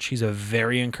encouraged. He's a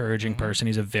very encouraging person.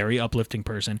 He's a very uplifting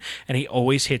person. And he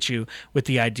always hits you with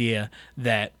the idea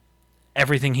that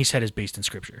everything he said is based in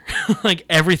Scripture. Like,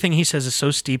 everything he says is so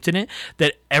steeped in it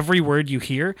that every word you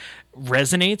hear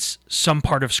resonates some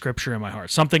part of Scripture in my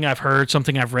heart. Something I've heard,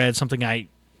 something I've read, something I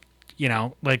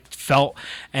felt.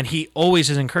 And he always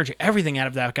is encouraging. Everything out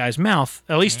of that guy's mouth,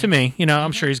 at least to me,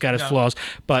 I'm sure he's got his flaws,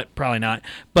 but probably not.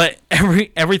 But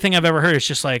everything I've ever heard is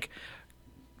just like,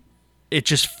 it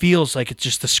just feels like it's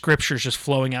just the Scriptures just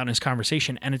flowing out in his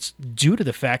conversation, and it's due to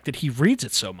the fact that he reads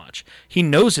it so much. He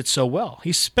knows it so well.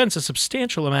 He spends a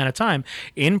substantial amount of time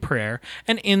in prayer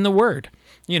and in the Word.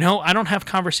 I don't have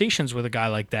conversations with a guy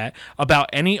like that about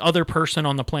any other person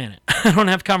on the planet. I don't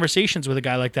have conversations with a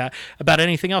guy like that about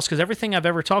anything else, because everything I've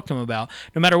ever talked to him about,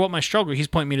 no matter what my struggle, he's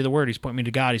pointing me to the Word, he's pointing me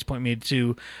to God, he's pointing me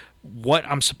to what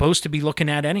I'm supposed to be looking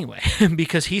at anyway,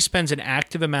 because he spends an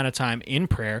active amount of time in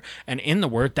prayer and in the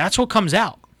Word. That's what comes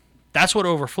out. That's what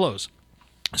overflows.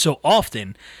 So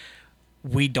often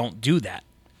we don't do that.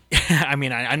 I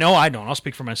mean, I know I don't. I'll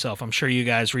speak for myself. I'm sure you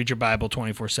guys read your Bible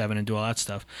 24/7 and do all that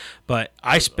stuff, but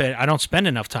I don't spend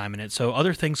enough time in it, so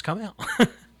other things come out. All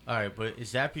right, but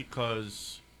is that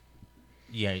because,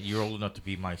 you're old enough to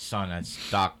be my son, as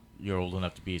Doc, you're old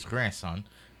enough to be his grandson,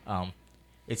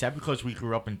 is that because we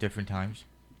grew up in different times?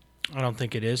 I don't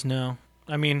think it is, no.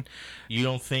 I mean... You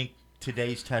don't think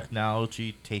today's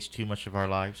technology takes too much of our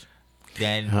lives?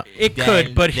 It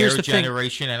could, but here's the thing.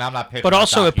 And I'm not picking but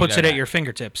also it puts it at your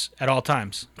fingertips at all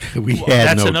times. We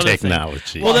had no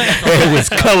technology. Well, it was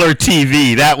color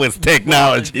TV. That was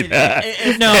technology.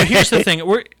 No, here's the thing.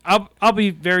 I'll be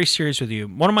very serious with you.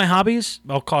 One of my hobbies,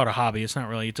 I'll call it a hobby. It's not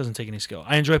really. It doesn't take any skill.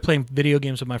 I enjoy playing video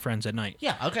games with my friends at night.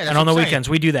 Yeah, okay. And on the weekends,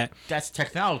 we do that. That's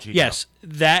technology. Yes,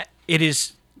 that it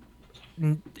is.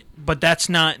 But that's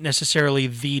not necessarily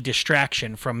the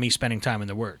distraction from me spending time in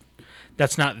the Word.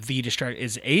 That's not the distraction.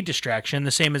 Is a distraction,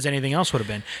 the same as anything else would have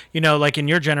been. Like in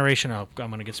your generation, I'm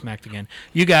going to get smacked again.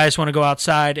 You guys want to go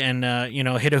outside and,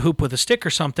 hit a hoop with a stick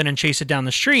or something and chase it down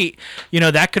the street.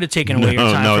 That could have taken away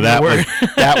your time from the Word.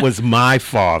 That was my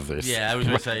father's. Yeah, I was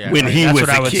going to say, when he was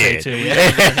a kid. Say too.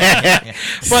 Yeah.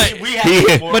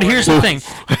 But here's the thing.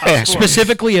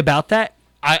 Specifically about that,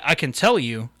 I can tell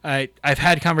you, I've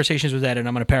had conversations with Ed, and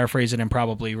I'm going to paraphrase it and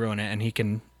probably ruin it, and he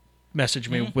can message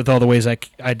me with all the ways I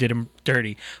did him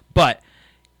dirty. But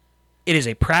it is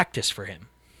a practice for him.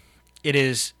 It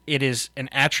is an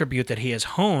attribute that he has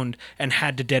honed and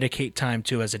had to dedicate time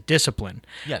to as a discipline.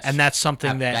 Yes. And that's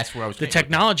something That's where I was the getting with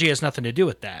technology has nothing to do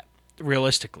with that,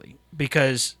 realistically,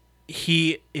 because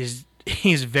he's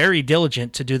very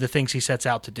diligent to do the things he sets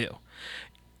out to do.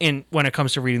 When it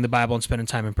comes to reading the Bible and spending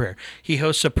time in prayer. He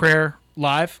hosts a prayer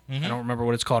live. I don't remember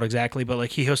what it's called exactly, but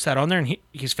like he hosts that on there, and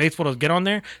he's faithful to get on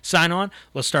there, sign on,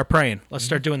 let's start praying. Let's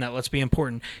start doing that. Let's be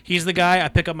important. He's the guy I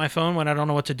pick up my phone when I don't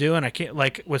know what to do and I can't,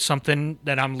 like with something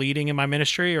that I'm leading in my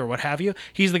ministry or what have you.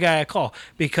 He's the guy I call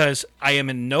because I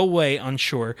am in no way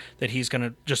unsure that he's going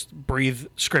to just breathe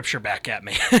scripture back at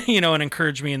me, and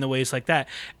encourage me in the ways like that.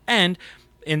 And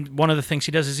one of the things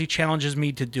he does is he challenges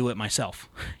me to do it myself,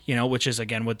 which is,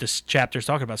 again, what this chapter is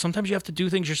talking about. Sometimes you have to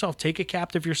do things yourself, take it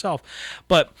captive yourself.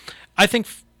 But I think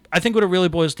what it really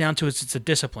boils down to is it's a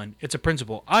discipline. It's a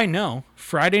principle. I know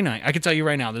Friday night, I can tell you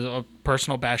right now, there's a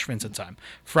personal Bash Vincent time.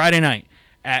 Friday night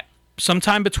at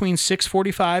sometime between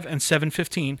 6:45 and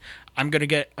 7:15, I'm going to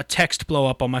get a text blow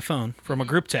up on my phone from a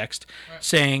group text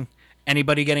saying,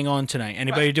 anybody getting on tonight?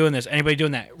 Anybody doing this? Anybody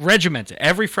doing that? Regimented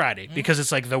every Friday because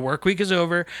it's like the work week is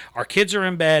over. Our kids are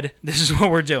in bed. This is what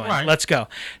we're doing. Right. Let's go.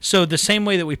 So the same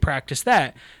way that we practice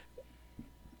that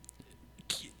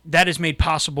is made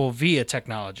possible via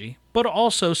technology, but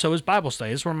also so is Bible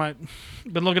study. This is where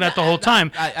been looking at the whole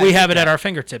time. We have it at our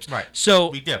fingertips. Right.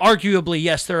 So arguably,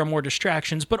 yes, there are more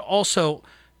distractions, but also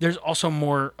there's also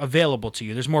more available to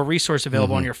you. There's more resource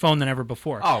available on your phone than ever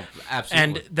before. Oh,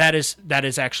 absolutely. And that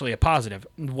is actually a positive.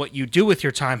 What you do with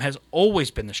your time has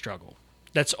always been the struggle.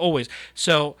 That's always.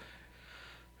 So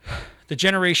the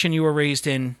generation you were raised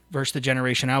in versus the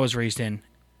generation I was raised in,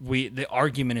 the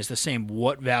argument is the same.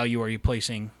 What value are you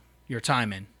placing your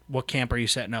time in? What camp are you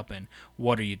setting up in?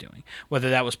 What are you doing? Whether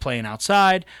that was playing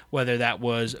outside, whether that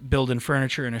was building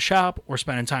furniture in a shop, or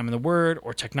spending time in the Word,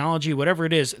 or technology, whatever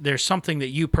it is, there's something that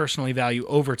you personally value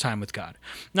over time with God.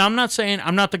 Now, I'm not saying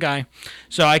I'm not the guy,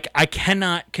 so I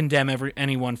cannot condemn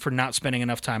anyone for not spending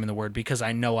enough time in the Word because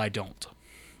I know I don't.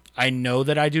 I know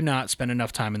that I do not spend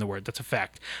enough time in the Word. That's a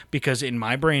fact. Because in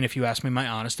my brain, if you ask me my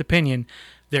honest opinion,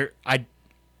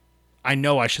 I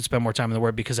know I should spend more time in the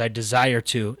Word because I desire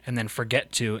to and then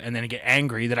forget to and then get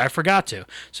angry that I forgot to.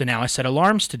 So now I set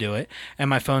alarms to do it, and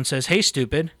my phone says, hey,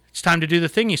 stupid, it's time to do the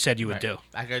thing you said you would do.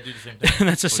 I got to do the same thing. And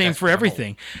that's the same for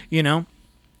everything,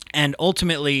 And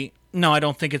ultimately, no, I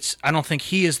don't think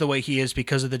he is the way he is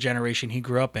because of the generation he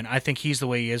grew up in. I think he's the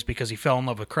way he is because he fell in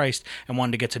love with Christ and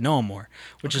wanted to get to know him more,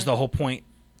 which is the whole point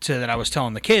that I was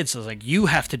telling the kids. I was like, you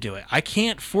have to do it. I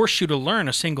can't force you to learn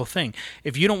a single thing.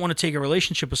 If you don't want to take a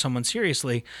relationship with someone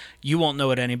seriously, you won't know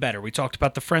it any better. We talked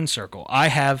about the friend circle. I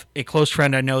have a close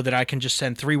friend I know that I can just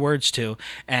send 3 words to,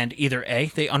 and either A,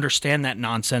 they understand that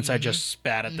nonsense I just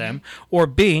spat at them, or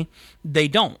B, they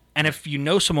don't. And if you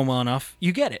know someone well enough,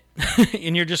 you get it.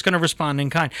 And you're just going to respond in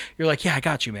kind. You're like, yeah, I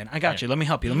got you, man. I got you. Let me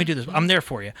help you. Let me do this. I'm there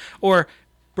for you. Or,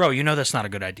 bro, that's not a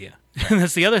good idea. And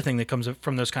that's the other thing that comes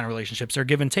from those kind of relationships. They're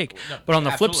give and take. No, but on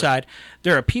the flip side,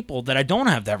 there are people that I don't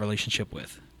have that relationship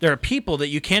with. There are people that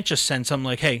you can't just send something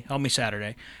like, hey, help me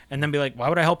Saturday, and then be like, why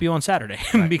would I help you on Saturday?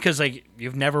 Right. Because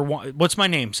you've never what's my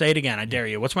name? Say it again. I dare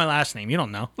you. What's my last name? You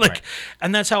don't know. Right.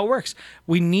 And that's how it works.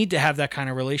 We need to have that kind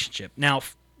of relationship. Now,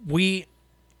 we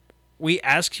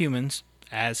as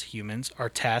humans are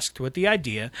tasked with the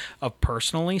idea of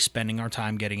personally spending our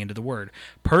time getting into the Word,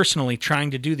 personally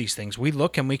trying to do these things. We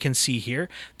look and we can see here,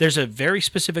 there's a very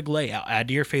specific layout. Add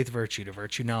to your faith virtue, to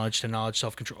virtue knowledge, to knowledge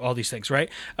self-control, all these things, right?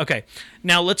 Okay,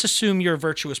 now let's assume you're a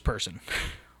virtuous person.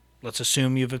 Let's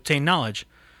assume you've obtained knowledge,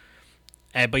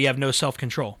 but you have no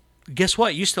self-control. Guess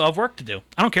what? You still have work to do.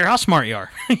 I don't care how smart you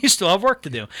are. You still have work to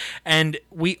do. And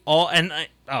we all,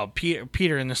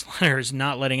 Peter in this letter is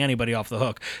not letting anybody off the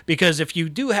hook, because if you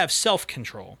do have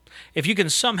self-control, if you can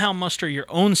somehow muster your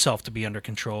own self to be under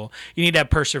control, you need to have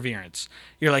perseverance.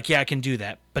 You're like, yeah, I can do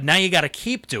that. But now you got to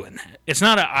keep doing that. It's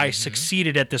not I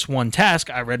succeeded at this one task.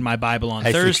 I read my Bible on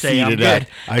Thursday. I'm good.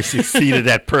 I succeeded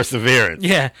at perseverance.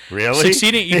 Yeah. Really?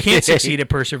 You can't succeed at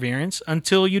perseverance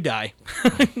until you die.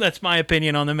 That's my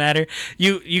opinion on the matter.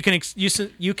 You can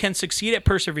succeed at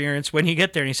perseverance when you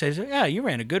get there and he says, yeah, you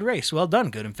ran a good race. Well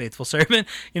done, good and faithful servant.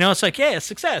 It's like, yeah,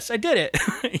 success. I did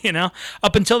it.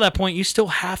 Up until that point, you still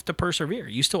have to persevere.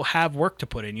 You still have work to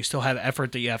put in. You still have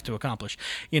effort that you have to accomplish,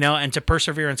 and to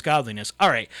perseverance, godliness. All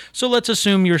right. So let's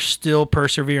assume you're still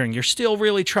persevering. You're still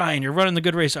really trying. You're running the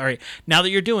good race. All right. Now that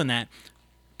you're doing that,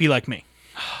 be like me.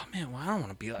 Oh, man, well, I don't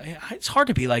want to be like... It's hard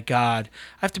to be like God.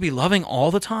 I have to be loving all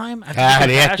the time. I have to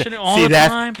be compassionate all the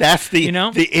time. That's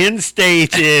the end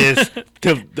stage is...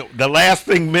 the last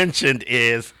thing mentioned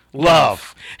is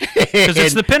love. Because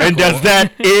it's the pinnacle. And does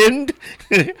that end?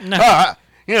 No.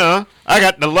 You know, I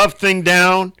got the love thing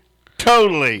down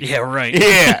totally. Yeah, right.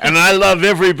 Yeah, and I love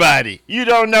everybody. You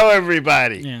don't know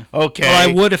everybody. Yeah. Okay. Well,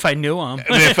 I would if I knew him.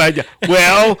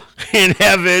 Well, in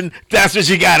heaven, that's what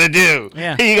you got to do.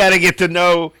 Yeah. You got to get to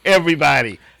know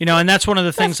everybody. You know, and that's one of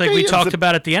the things That's like we the- talked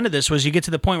about at the end of this was you get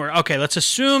to the point where, okay, let's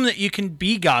assume that you can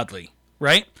be godly,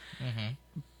 right?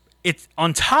 It's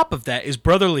on top of that is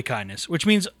brotherly kindness, which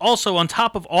means also on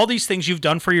top of all these things you've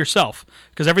done for yourself,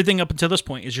 because everything up until this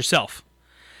point is yourself.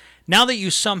 Now that you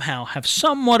somehow have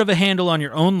somewhat of a handle on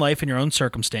your own life and your own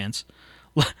circumstance,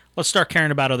 let's start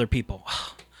caring about other people.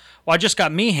 Well, I just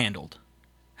got me handled.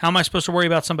 How am I supposed to worry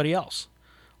about somebody else?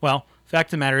 Well, fact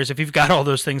of the matter is, if you've got all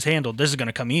those things handled, this is going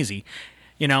to come easy.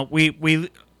 You know, you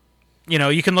know,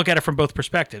 you can look at it from both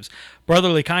perspectives.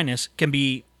 Brotherly kindness can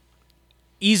be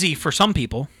easy for some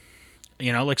people.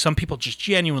 You know, like some people just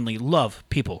genuinely love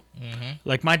people.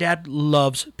 Like my dad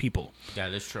loves people.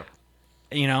 That is true.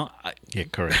 You know, Yeah,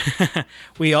 correct.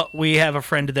 we have a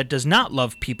friend that does not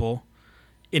love people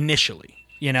initially.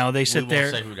 You know, they sit won't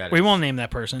there. say who that We is. won't name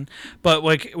that person, but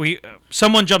like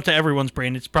someone jumped to everyone's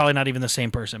brain. It's probably not even the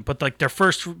same person, but like their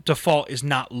first default is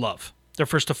not love. Their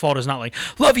first default is not like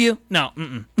love you. No,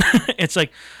 it's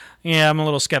like, yeah, I'm a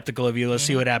little skeptical of you. Let's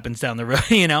see what happens down the road,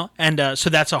 you know? And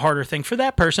so that's a harder thing for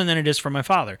that person than it is for my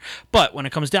father. But when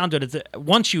it comes down to it,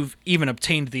 once you've even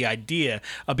obtained the idea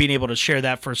of being able to share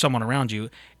that for someone around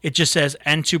you, it just says,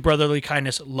 and to brotherly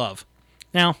kindness, love.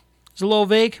 Now, is it a little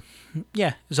vague?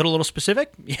 Yeah. Is it a little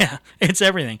specific? Yeah. It's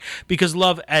everything. Because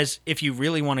love, as if you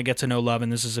really want to get to know love,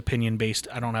 and this is opinion-based,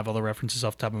 I don't have all the references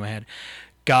off the top of my head.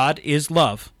 God is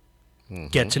love.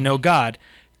 Get to know God.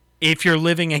 If you're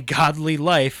living a godly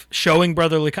life, showing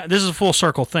brotherly kindness, this is a full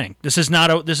circle thing. This is not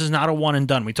a one and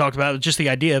done. We talked about just the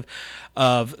idea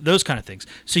of those kind of things.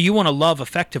 So you want to love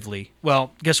effectively.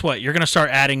 Well, guess what? You're going to start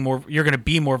adding more. You're going to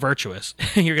be more virtuous.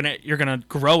 you're going to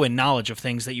grow in knowledge of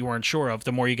things that you weren't sure of.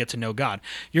 The more you get to know God,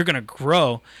 you're going to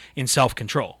grow in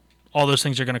self-control. All those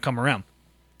things are going to come around.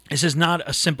 This is not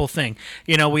a simple thing.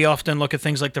 You know, we often look at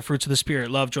things like the fruits of the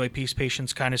Spirit: love, joy, peace,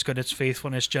 patience, kindness, goodness,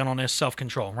 faithfulness, gentleness,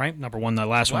 self-control, right? Number one, the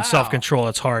last one, self-control.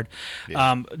 It's hard.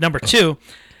 Number two,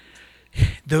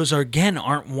 those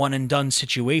aren't one and done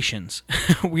situations.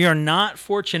 We are not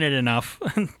fortunate enough,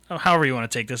 however you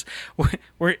want to take this,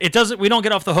 we don't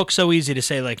get off the hook so easy to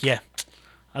say like, yeah,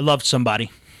 I loved somebody.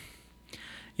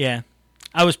 Yeah,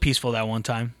 I was peaceful that one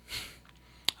time.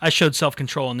 I showed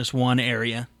self-control in this one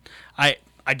area.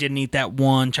 I didn't eat that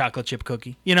one chocolate chip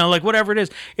cookie. You know, like whatever it is,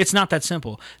 it's not that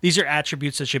simple. These are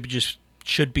attributes that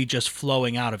should be just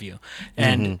flowing out of you.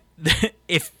 And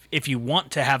if you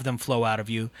want to have them flow out of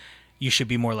you, you should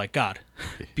be more like God.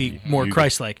 Be more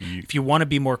Christ-like. If you want to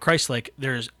be more Christ-like,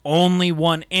 there's only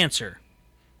one answer.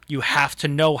 You have to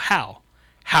know how.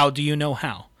 How do you know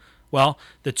how? Well,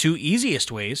 the two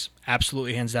easiest ways,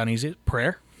 absolutely hands down easy,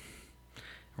 prayer,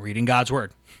 reading God's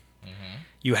word.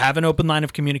 You have an open line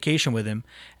of communication with him,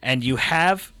 and you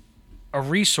have a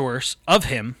resource of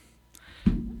him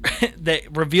that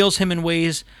reveals him in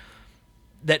ways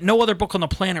that no other book on the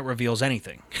planet reveals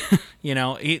anything. You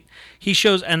know, he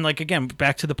shows, and like, again,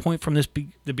 back to the point from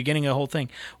the beginning of the whole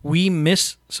thing, we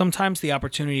miss sometimes the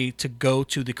opportunity to go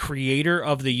to the creator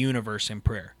of the universe in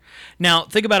prayer. Now,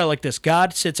 think about it like this.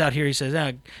 God sits out here, he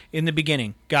says, in the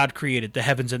beginning, God created the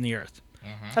heavens and the earth.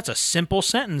 That's a simple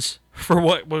sentence for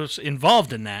what was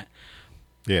involved in that.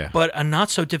 Yeah. But a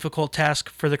not so difficult task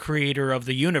for the creator of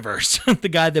the universe, the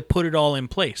guy that put it all in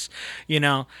place. You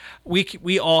know,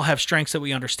 we all have strengths that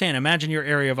we understand. Imagine your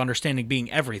area of understanding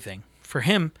being everything. For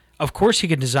him, of course he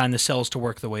can design the cells to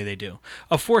work the way they do.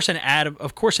 Of course an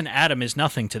atom is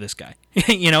nothing to this guy.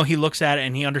 You know, he looks at it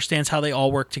and he understands how they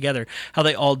all work together, how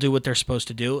they all do what they're supposed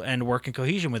to do and work in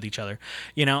cohesion with each other.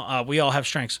 You know, we all have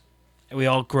strengths. We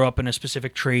all grow up in a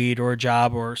specific trade or a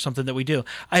job or something that we do.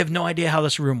 I have no idea how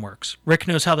this room works. Rick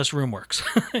knows how this room works.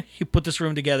 He put this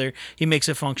room together. He makes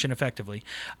it function effectively.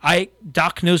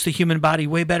 Doc knows the human body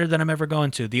way better than I'm ever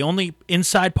going to. The only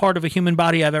inside part of a human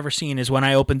body I've ever seen is when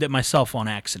I opened it myself on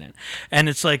accident. And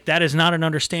it's like, that is not an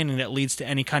understanding that leads to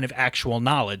any kind of actual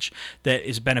knowledge that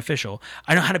is beneficial.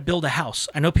 I know how to build a house.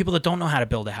 I know people that don't know how to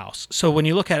build a house. So when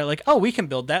you look at it like, oh, we can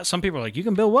build that. Some people are like, you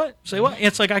can build what? Say what?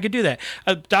 It's like, I could do that.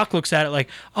 Doc looks at it like,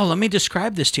 oh, let me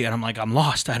describe this to you. And I'm like, I'm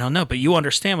lost. I don't know. But you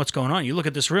understand what's going on. You look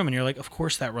at this room and you're like, of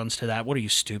course that runs to that. What are you,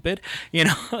 stupid? You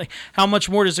know, like, how much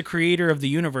more does the creator of the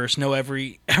universe know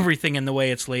everything in the way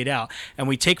it's laid out? And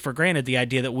we take for granted the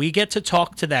idea that we get to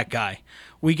talk to that guy.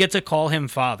 We get to call him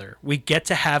Father. We get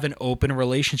to have an open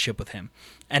relationship with him.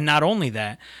 And not only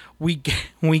that, we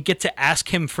get to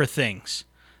ask him for things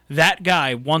That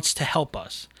guy wants to help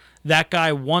us. That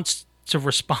guy wants to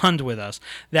respond with us.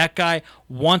 That guy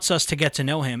wants us to get to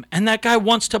know him, and that guy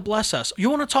wants to bless us. You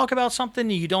want to talk about something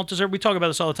you don't deserve? We talk about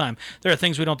this all the time. There are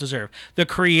things we don't deserve. The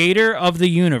creator of the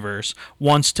universe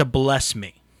wants to bless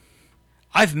me.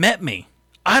 I've met me.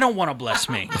 I don't want to bless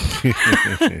me.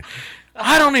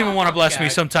 I don't even want to bless me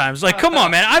sometimes. Like, come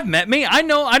on, man. I've met me. I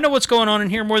know what's going on in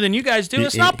here more than you guys do.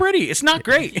 It's not pretty. It's not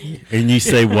great. And you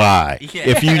say why?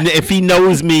 If he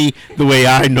knows me the way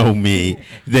I know me,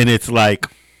 then it's like,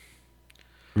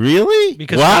 really?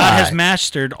 Because why? God has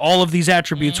mastered all of these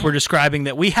attributes we're describing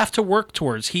that we have to work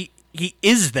towards. He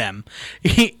is them.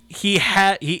 He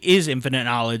is infinite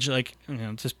knowledge. Like,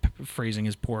 just phrasing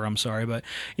is poor. I'm sorry, but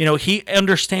he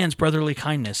understands brotherly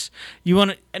kindness.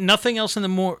 Nothing else in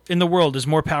the world is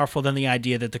more powerful than the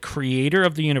idea that the creator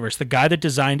of the universe, the guy that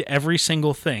designed every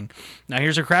single thing. Now,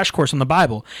 here's a crash course on the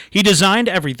Bible. He designed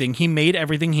everything. He made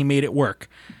everything. He made it work.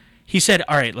 He said,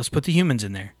 "All right, let's put the humans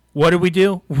in there." What did we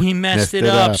do? We messed it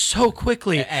up so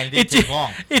quickly. And it didn't take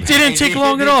long. It didn't take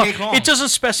long at all. It doesn't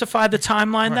specify the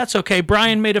timeline. Right. That's okay.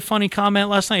 Brian made a funny comment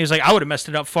last night. He was like, I would have messed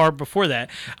it up far before that.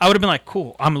 I would have been like,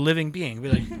 cool, I'm a living being. Be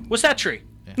like, what's that tree?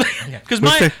 Because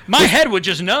my head would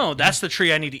just know that's the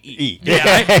tree I need to eat.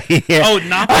 Yeah. Oh,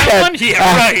 not that one?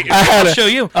 Yeah, right. I'll show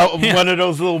you. One of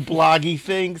those little bloggy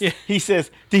things. Yeah. He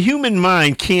says, the human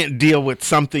mind can't deal with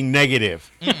something negative.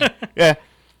 Yeah.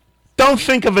 Don't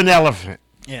think of an elephant.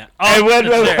 Yeah.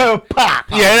 Oh, pop.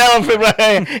 Yeah, an elephant right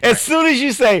there. As soon as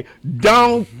you say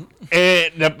don't,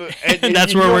 and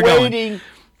that's where we're waiting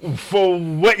for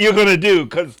what you're gonna do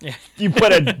because you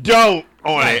put a don't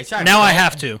on it. Exactly. Now I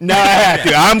have to.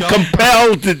 I'm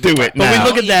compelled to do it. But we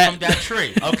look at that. From that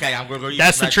tree. Okay, I'm gonna go eat.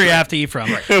 That's from the tree I have to eat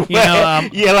from. Right.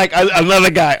 Like another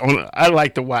guy. I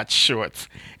like to watch shorts.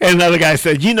 And another guy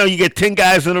said, you get 10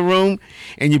 guys in a room,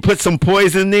 and you put some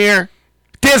poison there.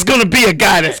 There's going to be a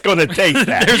guy that's going to taste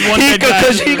that. There's one guy.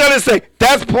 Because he's going to say,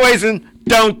 that's poison,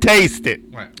 don't taste it.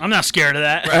 Right. I'm not scared of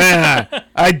that.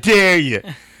 I dare you.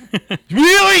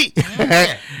 Really?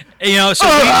 But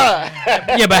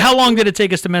how long did it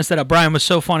take us to mess that up? Brian was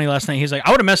so funny last night. He's like,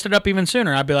 I would have messed it up even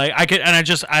sooner. I'd be like, I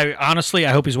honestly,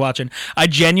 I hope he's watching. I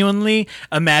genuinely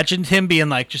imagined him being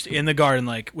like, just in the garden,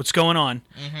 like, what's going on?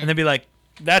 Mm-hmm. And they'd be like,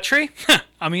 that tree?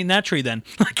 I'm eating that tree then.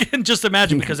 Just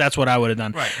imagine, because that's what I would have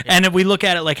done. Right, yeah. And if we look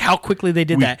at it, like how quickly they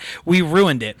did that, we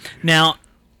ruined it. Now,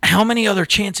 how many other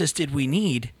chances did we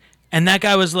need? And that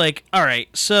guy was like, all right,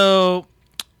 so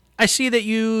I see that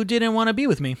you didn't want to be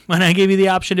with me when I gave you the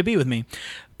option to be with me.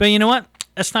 But you know what?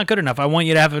 That's not good enough. I want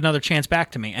you to have another chance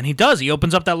back to me. And he does. He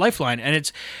opens up that lifeline. And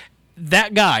it's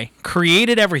that guy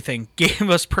created everything, gave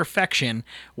us perfection.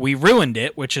 We ruined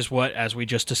it, which is what, as we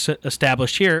just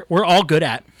established here, we're all good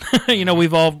at.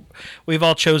 We've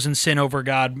all chosen sin over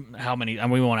God. How many?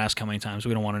 We won't ask how many times.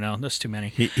 We don't want to know. That's too many.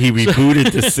 He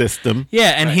rebooted the system.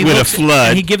 Yeah, and he with a flood.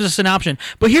 And he gives us an option.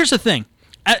 But here's the thing.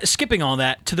 Skipping all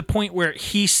that to the point where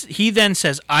he then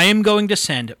says, I am going to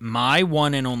send my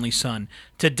one and only son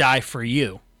to die for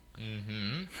you.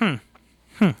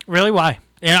 Mm-hmm. Really? Why?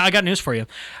 And I got news for you.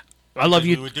 I love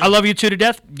you. I love you two to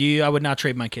death. I would not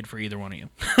trade my kid for either one of you.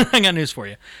 I got news for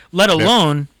you. Let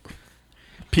alone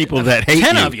people that hate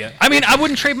 10 of you. I mean, I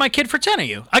wouldn't trade my kid for 10 of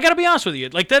you. I got to be honest with you.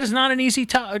 Like, that is not an easy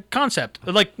concept.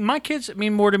 Like, my kids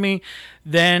mean more to me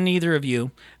than either of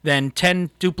you, than 10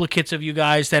 duplicates of you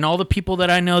guys, than all the people that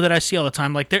I know that I see all the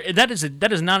time. Like, that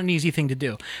is not an easy thing to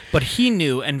do. But he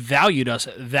knew and valued us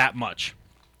that much.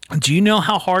 Do you know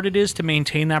how hard it is to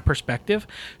maintain that perspective?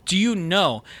 Do you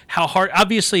know how hard?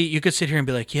 Obviously, you could sit here and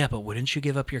be like, yeah, but wouldn't you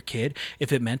give up your kid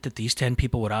if it meant that these 10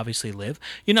 people would obviously live?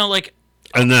 Like...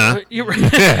 Nah.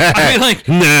 I mean, like,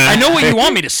 nah. I know what you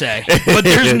want me to say, but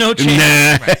there's no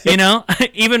chance. Nah.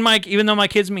 Even though my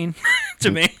kids mean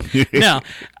to me, no,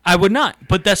 I would not.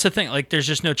 But that's the thing. Like, there's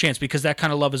just no chance, because that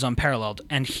kind of love is unparalleled.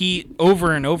 And he,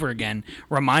 over and over again,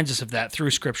 reminds us of that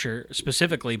through Scripture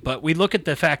specifically. But we look at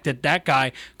the fact that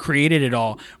guy created it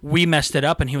all. We messed it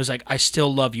up, and he was like, I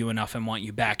still love you enough and want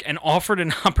you back, and offered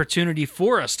an opportunity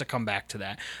for us to come back to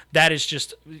that. That is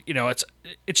just,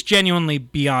 it's genuinely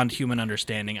beyond human understanding.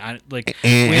 We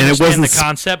understand the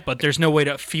concept, but there's no way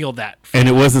to feel that. And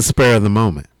it wasn't spur of the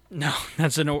moment. No,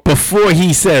 that's before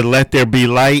he said, let there be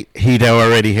light, he'd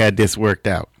already had this worked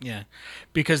out. Yeah,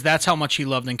 because that's how much he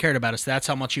loved and cared about us. That's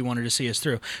how much he wanted to see us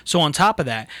through. So on top of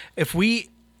that, if we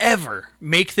ever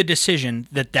make the decision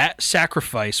that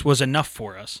sacrifice was enough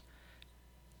for us,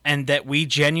 and that we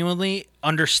genuinely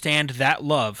understand that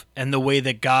love and the way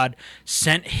that God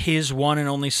sent his one and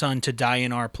only son to die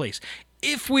in our place,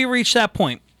 if we reach that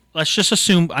point, let's just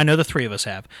assume, I know the three of us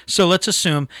have, so let's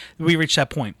assume we reach that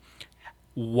point.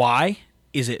 Why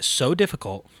is it so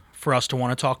difficult for us to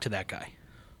want to talk to that guy?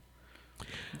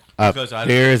 Because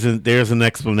there's an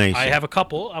explanation. I have a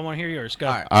couple. I want to hear yours.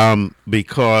 Go.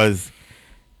 Because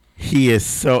he is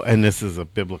so, and this is a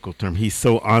biblical term, he's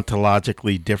so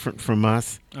ontologically different from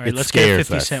us. All right, let's get a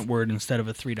 50-cent word instead of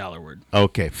a $3 word.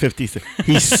 Okay, 50 cents.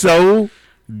 He's so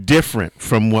different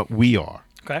from what we are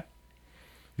Okay.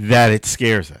 that it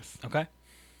scares us. Okay.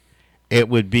 It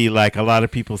would be like a lot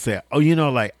of people say, "Oh,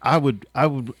 like I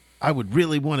would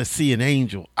really want to see an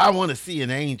angel. I want to see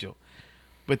an angel."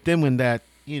 But then when that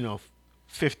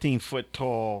 15-foot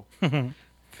tall,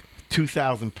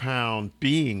 2,000-pound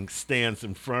being stands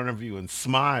in front of you and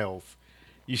smiles,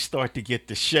 you start to get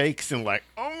the shakes and like,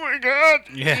 "Oh my God!"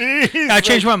 Yeah, I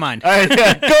changed my mind.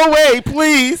 Go away,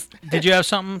 please. Did you have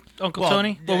something, Uncle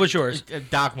Tony? What was yours?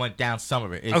 Doc went down some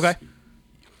of it. Okay.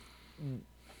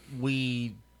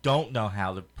 We don't know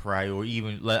how to pray, or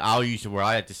even I'll use the word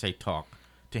I had to say talk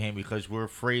to him because we're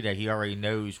afraid that he already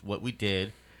knows what we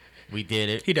did. We did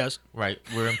it. He does. Right.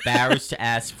 We're embarrassed to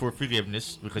ask for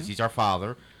forgiveness because he's our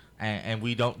father, and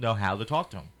we don't know how to talk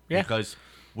to him. Yeah. Because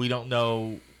we don't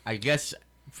know, I guess,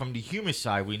 from the human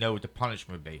side, we know what the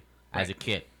punishment would be as a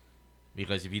kid.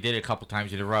 Because if you did it a couple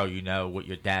times in a row, you know what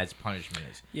your dad's punishment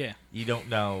is. Yeah. You don't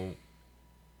know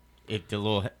if the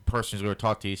little person's going to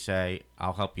talk to you, say,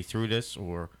 "I'll help you through this,"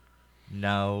 or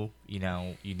 "No, you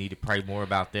need to pray more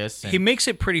about this." He makes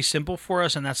it pretty simple for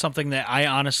us, and that's something that I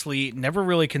honestly never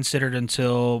really considered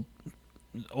until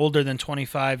older than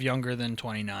 25, younger than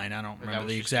 29. I don't remember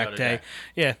the exact day.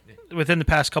 Yeah, within the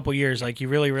past couple years, like you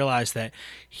really realize that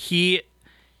he,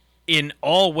 in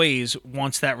all ways,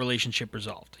 wants that relationship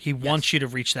resolved. He wants you to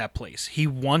reach that place. He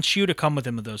wants you to come with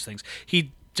him with those things.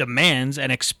 He demands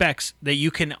and expects that you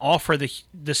can offer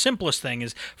the simplest thing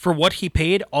is for what he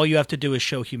paid. All you have to do is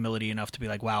show humility enough to be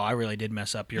like, "Wow, I really did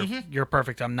mess up. You're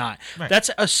perfect. I'm not." Right. That's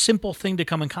a simple thing to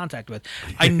come in contact with.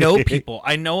 I know people.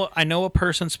 I know a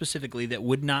person specifically that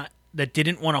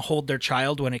didn't want to hold their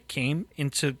child when it came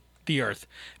into the earth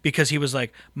because he was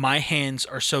like, "My hands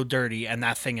are so dirty, and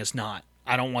that thing is not.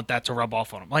 I don't want that to rub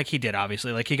off on him." Like he did,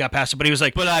 obviously. Like he got past it, but he was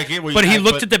like, "But I get what he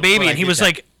looked at the baby and he was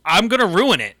like, "I'm gonna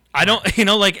ruin it. I don't,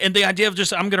 and the idea of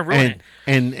just I'm gonna ruin it."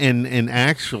 And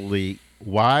actually,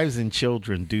 wives and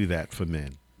children do that for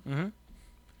men. Mm-hmm.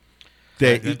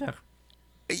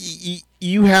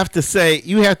 You have to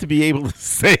be able to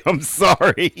say, "I'm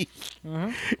sorry."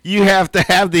 Mm-hmm. You have to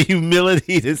have the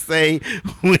humility to say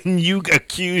when you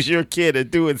accuse your kid of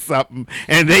doing something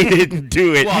and they didn't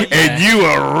do it, and you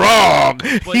are wrong.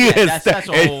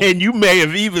 And you may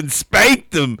have even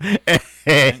spanked them. You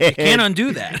can't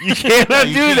undo that. You can't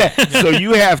undo that. So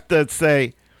you have to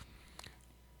say,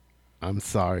 "I'm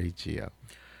sorry, Gio."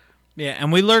 Yeah,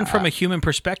 and we learned from a human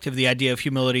perspective the idea of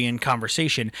humility in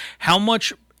conversation. How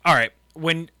much? All right,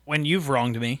 when you've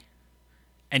wronged me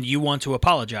and you want to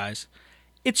apologize,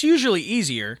 it's usually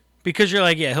easier because you're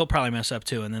like, "Yeah, he'll probably mess up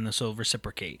too," and then this will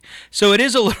reciprocate. So it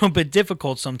is a little bit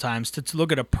difficult sometimes to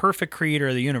look at a perfect creator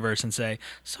of the universe and say,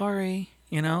 "Sorry."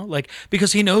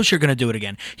 Because he knows you're going to do it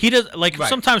again. He does.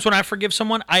 Sometimes when I forgive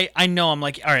someone, I know, I'm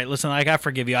like, "All right, listen, I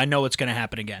forgive you. I know it's going to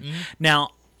happen again." Mm-hmm. Now,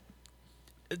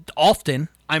 often,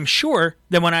 I'm sure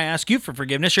that when I ask you for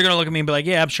forgiveness, you're going to look at me and be like,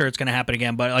 "Yeah, I'm sure it's going to happen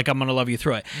again, but I'm going to love you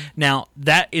through it." Mm-hmm. Now,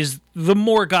 that is the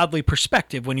more godly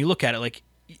perspective when you look at it.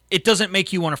 It doesn't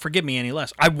make you want to forgive me any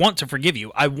less. I want to forgive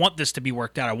you. I want this to be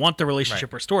worked out. I want the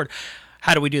relationship restored.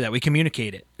 How do we do that? We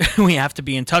communicate it. We have to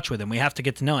be in touch with him. We have to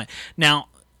get to know it. Now,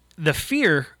 the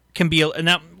fear can be, and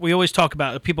that we always talk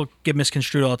about, people get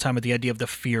misconstrued all the time with the idea of the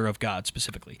fear of God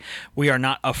specifically. We are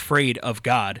not afraid of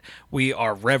God. We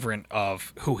are reverent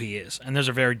of who he is. And those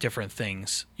are very different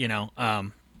things,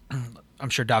 I'm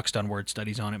sure Doc's done word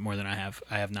studies on it more than I have.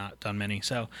 I have not done many.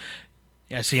 So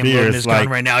yeah, I see him loading his gun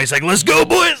right now. He's like, "Let's go,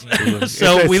 boys."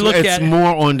 So we look at it's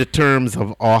more on the terms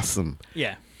of awesome.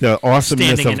 Yeah. The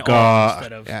awesomeness Standing of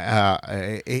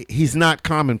God, he's not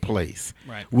commonplace.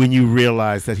 Right. When you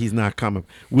realize that he's not common,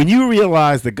 when you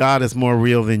realize that God is more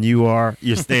real than you are,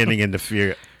 you're standing in the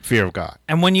fear of God.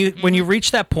 And when you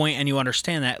reach that point and you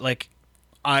understand that,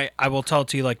 I will tell it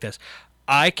to you like this.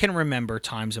 I can remember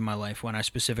times in my life when I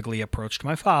specifically approached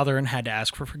my father and had to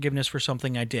ask for forgiveness for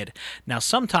something I did. Now,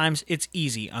 sometimes it's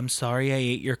easy. "I'm sorry I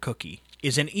ate your cookie."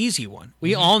 Is an easy one.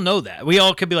 We all know that. We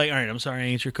all could be like, "All right, I'm sorry I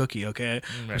ate your cookie, okay?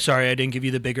 Right. I'm sorry I didn't give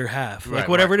you the bigger half."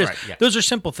 Whatever it is. Right, yeah. Those are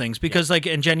simple things because,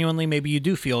 and genuinely, maybe you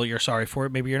do feel you're sorry for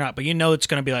it. Maybe you're not. But it's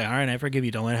going to be like, "All right, I forgive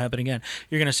you. Don't let it happen again."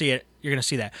 You're going to see it. You're going to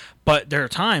see that. But there are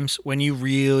times when you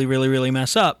really, really, really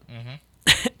mess up.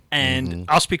 Mm-hmm. And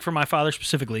I'll speak for my father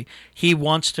specifically. He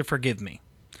wants to forgive me.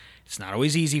 It's not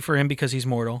always easy for him because he's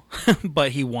mortal,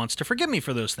 but he wants to forgive me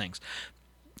for those things.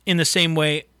 In the same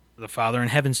way, the Father in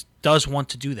heaven does want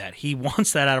to do that. He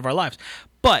wants that out of our lives.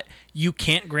 But you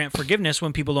can't grant forgiveness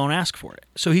when people don't ask for it.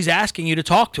 So he's asking you to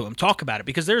talk to him, talk about it,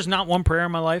 because there's not one prayer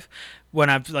in my life when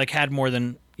I've like had more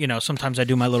than, sometimes I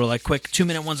do my little like quick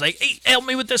 2-minute ones like, hey, help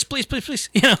me with this, please, please, please,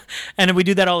 and we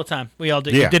do that all the time. We all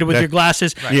do. Yeah, you did it with your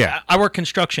glasses. Right. Yeah. I work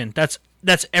construction.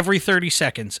 That's every 30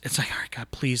 seconds. It's like, all right, God,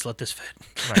 please let this fit.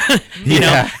 Right.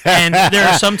 And there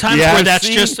are some times where that's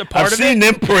just a part I've of seen it.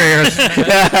 them prayers.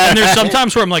 And there's some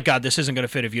times where I'm like, God, this isn't going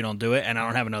to fit if you don't do it, and I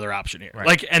don't have another option here.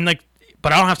 Right.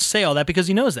 But I don't have to say all that because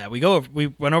he knows that. We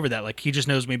went over that. Like, he just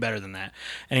knows me better than that,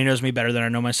 and he knows me better than I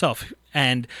know myself.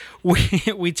 And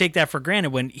we take that for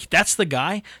granted when that's the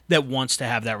guy that wants to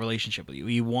have that relationship with you.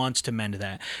 He wants to mend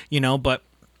that, But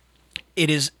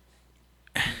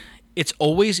it's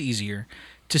always easier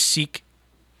to seek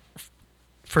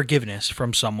forgiveness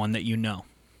from someone that you know.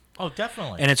 Oh,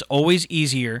 definitely. And it's always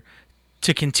easier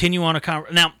to continue on a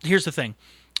conversation. Now, here's the thing.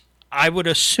 I would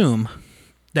assume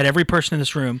that every person in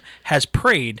this room has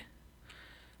prayed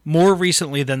more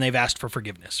recently than they've asked for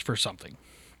forgiveness for something.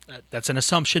 That's an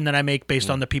assumption that I make based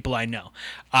on the people I know.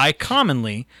 I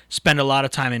commonly spend a lot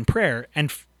of time in prayer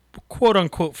and quote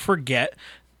unquote forget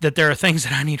that there are things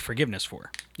that I need forgiveness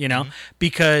for,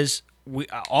 because we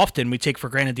take for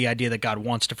granted the idea that God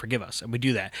wants to forgive us, and we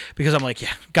do that because I'm like,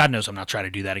 yeah, God knows I'm not trying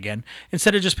to do that again.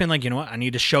 Instead of just being like, you know what, I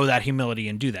need to show that humility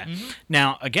and do that.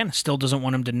 Now, again, still doesn't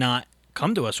want him to not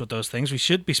come to us with those things. We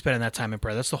should be spending that time in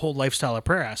prayer. That's the whole lifestyle of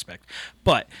prayer aspect.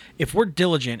 But if we're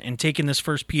diligent in taking this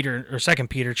 1 Peter or 2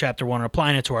 Peter chapter 1 and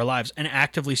applying it to our lives and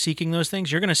actively seeking those things,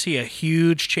 you're going to see a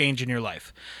huge change in your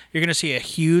life. You're going to see a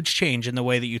huge change in the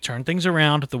way that you turn things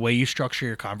around, the way you structure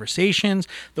your conversations,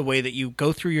 the way that you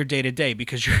go through your day-to-day,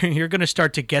 because you're going to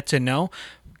start to get to know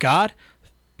God,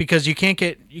 because you can't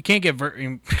get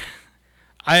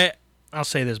I'll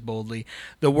say this boldly,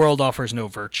 the world offers no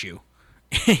virtue.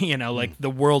 Like the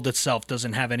world itself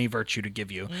doesn't have any virtue to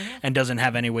give you and doesn't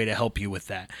have any way to help you with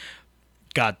that.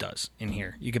 God does in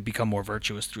here. You could become more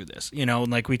virtuous through this.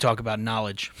 Like we talk about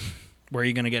knowledge. Where are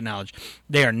you going to get knowledge?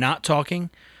 They are not talking,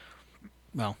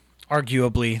 well,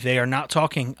 arguably, they are not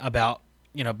talking about,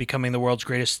 becoming the world's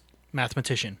greatest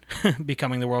mathematician,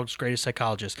 becoming the world's greatest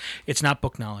psychologist. It's not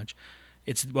book knowledge.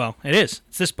 It is.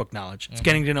 It's this book knowledge. It's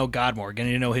getting to know God more,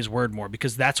 getting to know His Word more,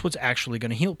 because that's what's actually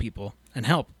going to heal people and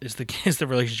help is the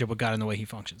relationship with God and the way He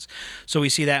functions. So we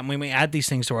see that, and when we add these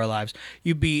things to our lives,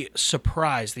 you'd be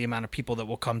surprised the amount of people that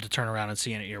will come to turn around and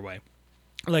see it your way.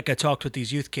 Like I talked with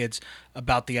these youth kids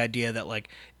about the idea that, like,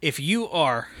 if you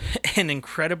are an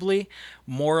incredibly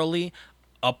morally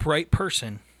upright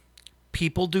person,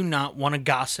 people do not want to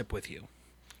gossip with you.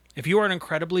 If you are an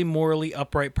incredibly morally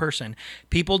upright person,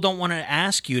 people don't want to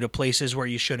ask you to places where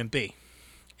you shouldn't be.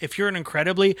 If you're an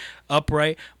incredibly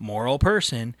upright, moral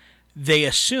person, they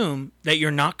assume that you're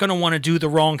not going to want to do the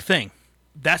wrong thing.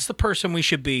 That's the person we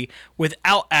should be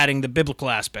without adding the biblical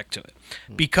aspect to it.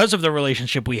 Because of the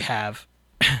relationship we have,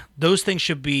 those things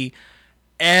should be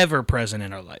ever present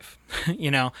in our life.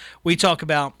 We talk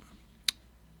about,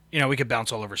 we could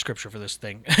bounce all over scripture for this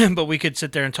thing, but we could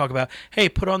sit there and talk about, hey,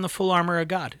 put on the full armor of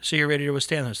God so you're ready to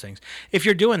withstand those things. If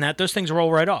you're doing that, those things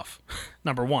roll right off,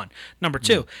 number one. Number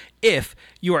two, if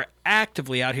you are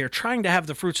actively out here trying to have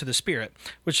the fruits of the Spirit,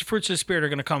 which the fruits of the Spirit are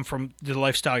going to come from the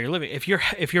lifestyle you're living, if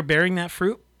you're bearing that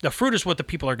fruit, the fruit is what the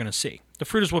people are going to see. The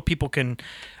fruit is what people can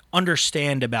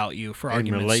understand about you, for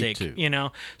argument's sake.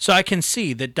 So I can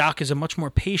see that Doc is a much more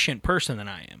patient person than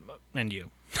I am, and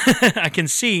you. I can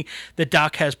see that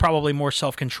Doc has probably more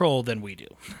self-control than we do.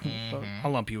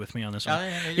 I'll lump you with me on this one.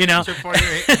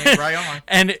 Right on.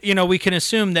 And we can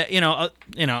assume that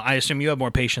I assume you have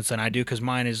more patience than I do because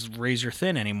mine is razor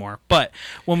thin anymore. But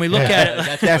when we look at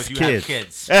it, That's kids.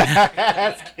 Kids.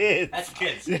 That's kids. That's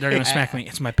kids. they're gonna smack me.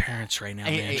 It's my parents right now,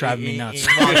 man, driving me nuts.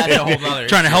 Well, that's a whole other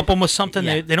Trying to issue. help them with something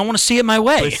they don't want to see it my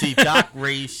way. But see, Doc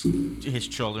raised his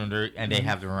children, and they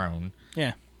have their own.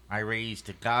 Yeah. I raised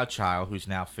a godchild who's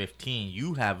now 15.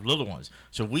 You have little ones.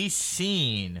 So we've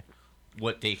seen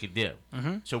what they could do.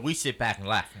 So we sit back and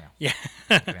laugh now. Yeah.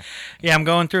 Yeah, I'm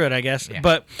going through it, I guess. Yeah.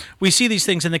 But we see these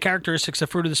things, and the characteristics, the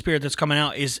fruit of the Spirit that's coming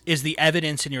out is the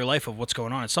evidence in your life of what's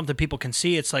going on. It's something people can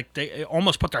see. It's like they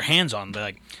almost put their hands on. They're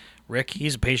like, Rick,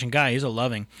 he's a patient guy. He's a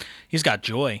loving. He's got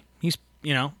joy. He's,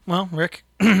 Rick.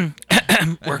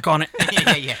 Work on it.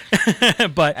 yeah.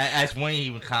 But As Wayne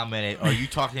even commented, are you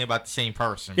talking about the same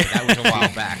person? But that was a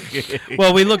while back.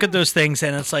 well, we look at those things,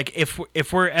 and it's like if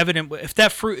we're evident, if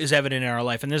that fruit is evident in our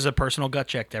life, and this is a personal gut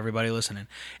check to everybody listening,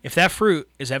 if that fruit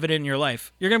is evident in your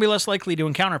life, you're going to be less likely to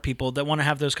encounter people that want to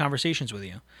have those conversations with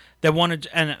you. That want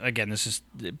to, and again, this is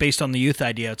based on the youth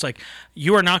idea. It's like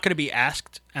you are not going to be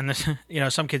asked, and this,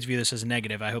 some kids view this as a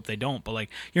negative. I hope they don't, but like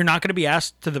you're not going to be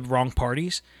asked to the wrong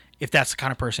parties. If that's the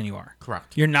kind of person you are.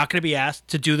 Correct. You're not going to be asked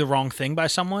to do the wrong thing by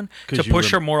someone to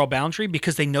push your moral boundary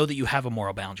because they know that you have a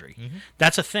moral boundary. Mm-hmm.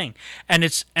 That's a thing. And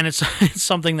it's it's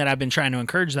something that I've been trying to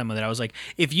encourage them with it. I was like,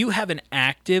 if you have an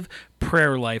active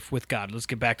prayer life with God, let's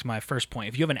get back to my first point.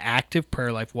 If you have an active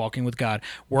prayer life walking with God,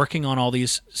 working on all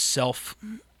these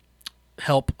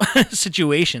self-help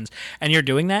situations, and you're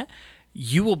doing that,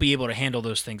 you will be able to handle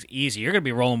those things easy. You're going to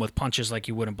be rolling with punches like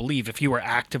you wouldn't believe if you were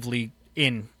actively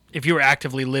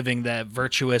living that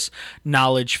virtuous,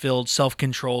 knowledge-filled,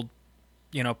 self-controlled,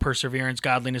 perseverance,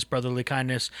 godliness, brotherly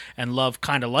kindness, and love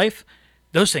kind of life.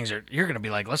 Those things you're going to be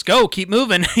like, let's go, keep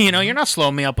moving. You're not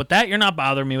slowing me up with that. You're not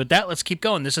bothering me with that. Let's keep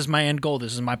going. This is my end goal.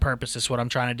 This is my purpose. This is what I'm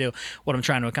trying to do, what I'm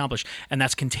trying to accomplish. And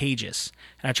that's contagious.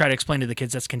 And I try to explain to the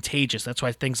kids that's contagious. That's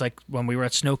why things like when we were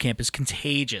at snow camp is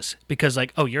contagious. Because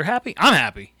like, oh, you're happy? I'm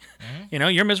happy. Mm-hmm.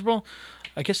 You're miserable?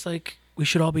 I guess like, we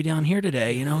should all be down here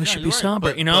today. We should be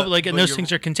somber. And those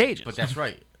things are contagious. But that's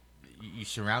right. You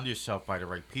surround yourself by the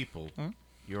right people.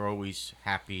 You're always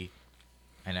happy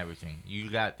and everything. You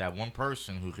got that one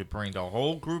person who could bring the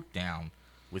whole group down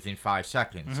within 5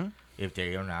 seconds if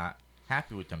they are not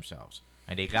happy with themselves.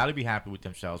 And they got to be happy with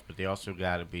themselves, but they also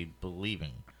got to be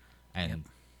believing. And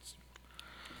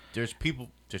there's people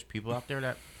out there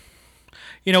that...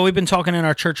 we've been talking in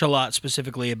our church a lot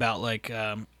specifically about like...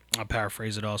 I'll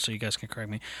paraphrase it all so you guys can correct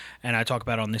me. And I talk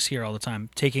about on this here all the time,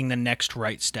 taking the next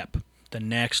right step, the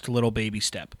next little baby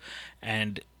step.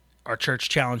 And our church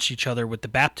challenged each other with the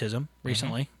baptism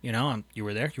recently. You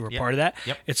were there. You were part of that.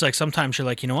 Yep. It's like sometimes you're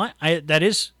like, you know what? That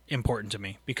is important to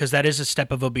me because that is a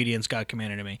step of obedience God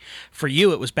commanded to me. For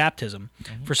you, it was baptism.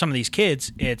 For some of these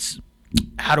kids, it's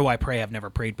how do I pray? I've never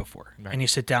prayed before. Right. And you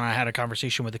sit down. I had a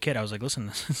conversation with a kid. I was like,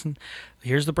 listen,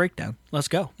 here's the breakdown. Let's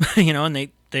go. And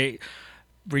they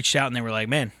reached out and they were like,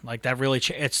 man, like that really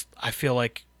I feel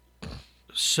like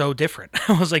so different.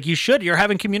 I was like, you're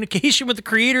having communication with the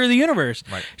creator of the universe.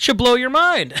 Right. It should blow your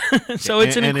mind. So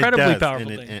it's an incredibly powerful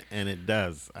thing. And it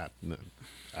does. I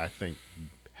think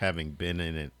having been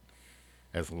in it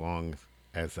as long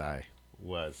as I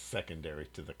was secondary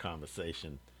to the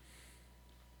conversation,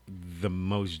 the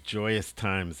most joyous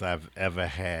times I've ever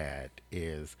had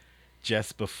is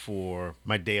just before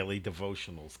my daily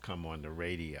devotionals come on the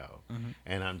radio,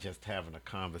 and I'm just having a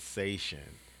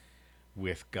conversation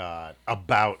with God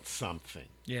about something.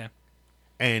 Yeah.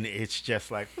 And it's just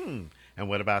like, and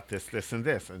what about this, this, and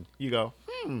this? And you go,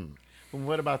 and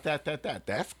what about that?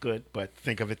 That's good, but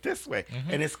think of it this way.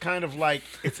 And it's kind of like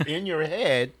it's in your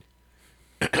head,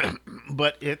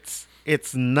 but it's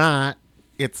not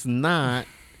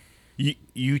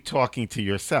you talking to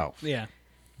yourself. Yeah.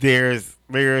 There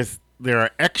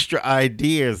are extra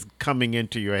ideas coming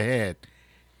into your head,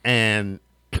 and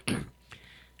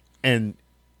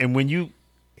when you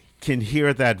can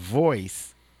hear that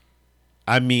voice,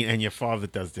 and your father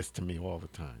does this to me all the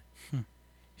time.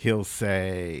 He'll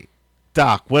say,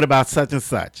 Doc, what about such and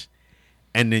such?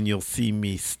 And then you'll see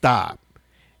me stop,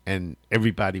 and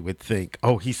everybody would think,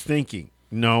 oh, he's thinking.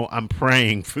 No, I'm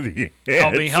praying for the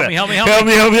help me. Wait,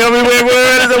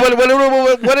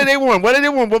 what do they want?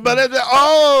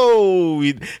 Oh,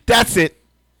 that's it.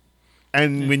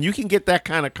 And when you can get that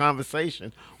kind of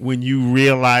conversation, when you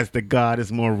realize that God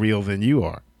is more real than you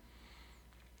are.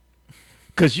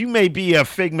 Because you may be a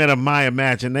figment of my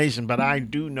imagination, but I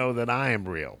do know that I am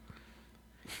real.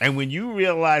 And when you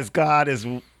realize God is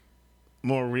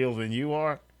more real than you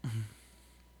are,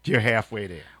 you're halfway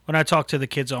there. When I talked to the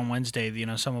kids on Wednesday,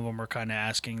 some of them were kind of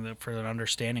asking for an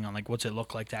understanding on like what's it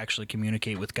look like to actually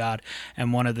communicate with God.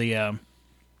 And one of the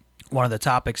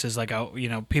topics is like,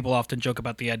 people often joke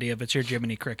about the idea of it's your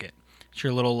Jiminy Cricket. It's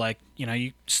your little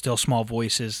you still small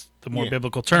voice is the more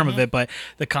biblical term of it, but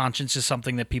the conscience is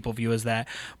something that people view as that.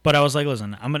 But I was like,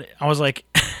 listen, I was like,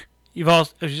 you've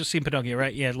just seen Pinocchio,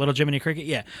 right? Yeah, little Jiminy Cricket.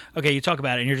 Yeah. Okay, you talk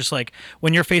about it, and you're just like,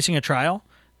 when you're facing a trial.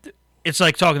 It's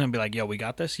like talking to them and be like, yo, we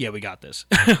got this? Yeah, we got this.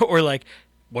 Or like,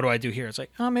 what do I do here? It's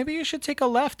like, oh, maybe you should take a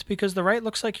left because the right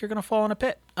looks like you're going to fall in a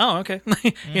pit. Oh, okay.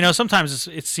 Sometimes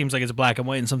it seems like it's black and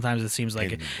white, and sometimes it seems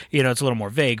like, it's a little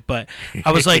more vague. But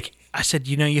I was like, I said,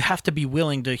 you have to be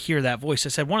willing to hear that voice. I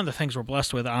said, one of the things we're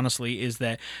blessed with, honestly, is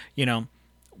that,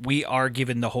 we are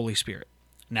given the Holy Spirit.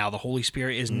 Now, the Holy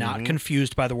Spirit is not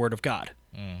confused by the Word of God.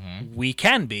 We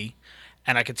can be.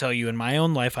 And I can tell you in my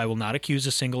own life, I will not accuse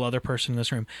a single other person in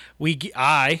this room.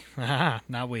 I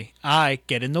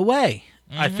get in the way.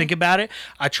 I think about it.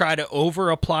 I try to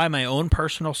over-apply my own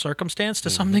personal circumstance to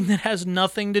something that has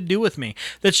nothing to do with me.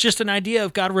 That's just an idea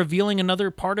of God revealing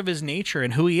another part of his nature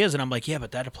and who he is. And I'm like, yeah,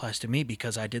 but that applies to me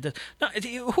because I did this. No,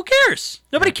 who cares?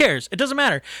 Nobody cares. It doesn't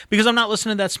matter because I'm not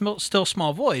listening to that still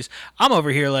small voice. I'm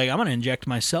over here like, I'm going to inject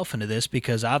myself into this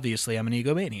because obviously I'm an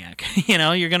egomaniac.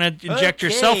 You're going to inject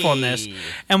yourself on this.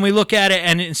 And we look at it,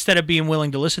 and instead of being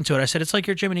willing to listen to it, I said, it's like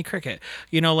your Jiminy Cricket.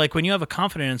 Like when you have a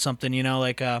confidence in something,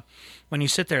 when you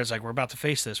sit there, it's like, we're about to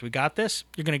face this. We got this.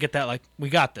 You're going to get that, like, we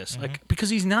got this. Like, because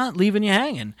he's not leaving you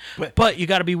hanging. But you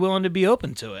got to be willing to be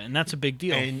open to it, and that's a big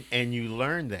deal. And you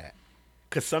learn that.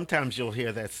 Because sometimes you'll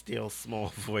hear that still small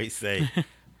voice say,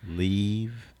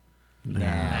 leave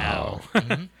now.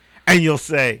 And you'll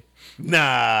say,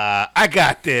 nah, I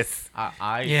got this.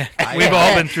 We've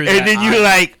all been through that. And then you're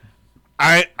like,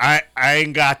 I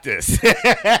ain't got this.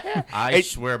 I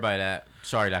swear by that.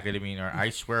 Sorry, Doc, I didn't mean I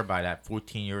swear by that.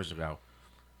 14 years ago,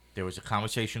 there was a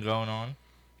conversation going on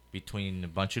between a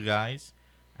bunch of guys,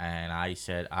 and I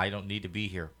said, I don't need to be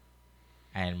here.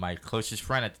 And my closest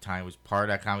friend at the time was part of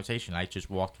that conversation. I just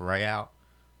walked right out,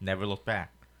 never looked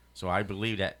back. So I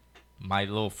believe that my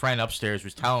little friend upstairs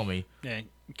was telling me,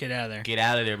 get out of there. Get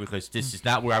out of there because this is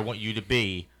not where I want you to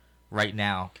be. Right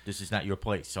now, this is not your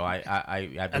place. So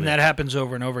I and that happens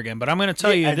over and over again. But I'm going to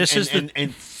tell you,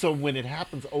 and so when it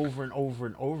happens over and over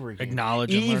and over again,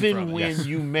 acknowledge and even learn from when it.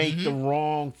 you make the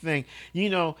wrong thing,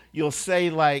 you'll say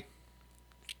like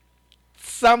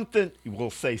something. We'll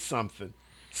say something.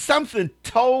 Something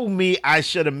told me I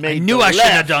should have made. I knew I shouldn't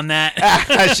have done that.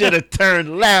 I should have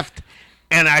turned left,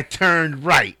 and I turned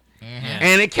right,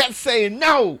 and it kept saying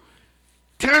no.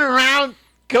 Turn around.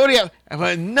 Go to the I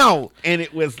went, no. And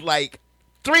it was like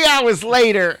 3 hours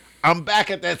later, I'm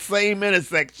back at that same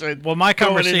intersection. Well, my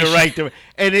conversation. Going in the right direction.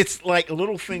 And it's like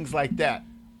little things like that.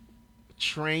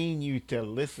 Train you to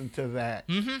listen to that.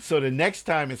 So the next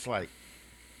time it's like,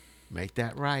 make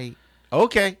that right.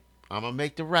 Okay, I'm going to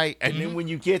make the right. And then when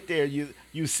you get there,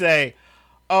 you say,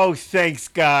 oh, thanks,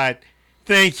 God.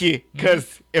 Thank you,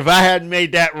 because if I hadn't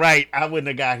made that right, I wouldn't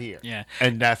have got here. Yeah,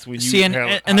 and that's when you see. And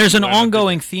there's an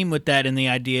ongoing theme with that in the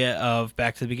idea of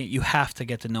back to the beginning. You have to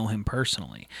get to know him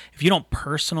personally. If you don't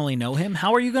personally know him,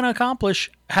 how are you going to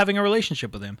accomplish having a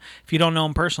relationship with him if you don't know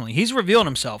him personally? He's revealed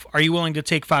himself. Are you willing to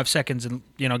take 5 seconds and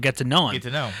get to know him? Get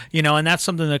to know. And that's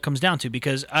something that comes down to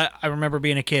because I remember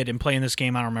being a kid and playing this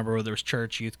game. I don't remember whether it was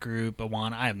church, youth group,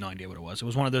 Awana. I have no idea what it was. It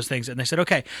was one of those things, and they said,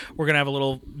 okay, we're going to have a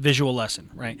little visual lesson,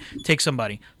 right? Take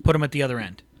somebody, put them at the other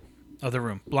end of the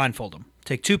room, blindfold them.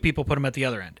 Take 2 people, put them at the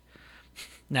other end.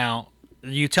 Now,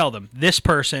 you tell them, this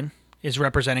person is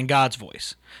representing God's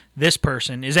voice. This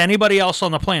person is anybody else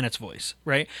on the planet's voice,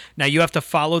 right? Now, you have to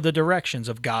follow the directions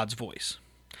of God's voice.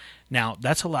 Now,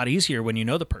 that's a lot easier when you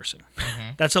know the person.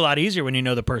 That's a lot easier when you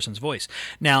know the person's voice.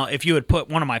 Now, if you had put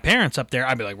one of my parents up there,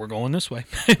 I'd be like, we're going this way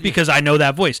because I know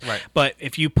that voice. Right. But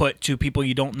if you put 2 people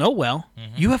you don't know well,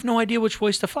 you have no idea which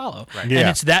voice to follow. Right. And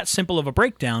it's that simple of a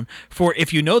breakdown for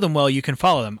if you know them well, you can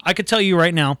follow them. I could tell you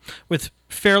right now with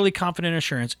fairly confident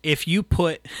assurance, if you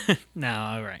put no,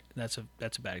 all right, that's a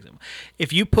bad example.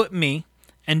 If you put me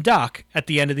and Doc at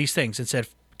the end of these things and said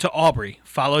to Aubrey,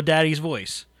 follow Daddy's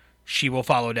voice, she will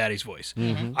follow Daddy's voice.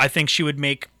 I think she would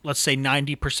make, let's say,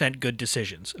 90% good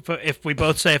decisions. If we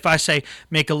both say, if I say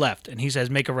make a left and he says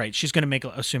make a right, she's going to make,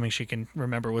 assuming she can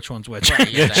remember which one's which.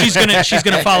 Right, yeah, she's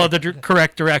going to follow the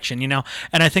correct direction, And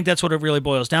I think that's what it really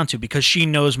boils down to because she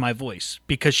knows my voice,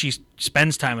 because she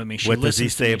spends time with me. She what does he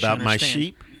listens say to me, about my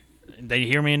sheep? They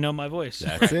hear me and know my voice.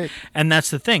 That's it. And that's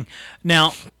the thing.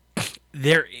 Now,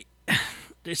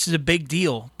 this is a big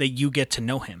deal that you get to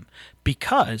know him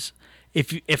because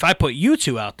if I put you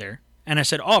 2 out there and I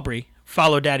said, Aubrey,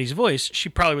 follow Daddy's voice, she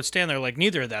probably would stand there like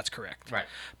neither of that's correct. Right.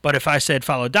 But if I said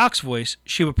follow Doc's voice,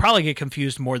 she would probably get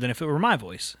confused more than if it were my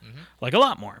voice. Like a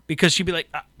lot more. Because she'd be like,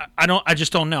 I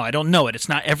just don't know. I don't know it. It's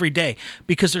not every day.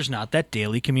 Because there's not that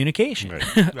daily communication.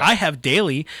 Right. I have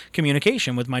daily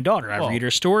communication with my daughter. I read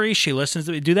her stories. She listens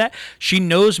to me do that. She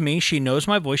knows me. She knows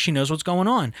my voice. She knows what's going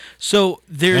on. So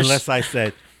there's unless I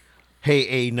said,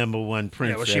 hey, #1 princess.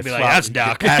 Yeah, well, she'd be like, that's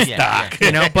Doc. That's Doc.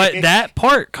 But that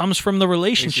part comes from the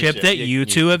relationship that you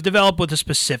 2 have developed with a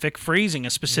specific phrasing,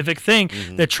 a specific thing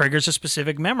that triggers a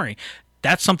specific memory.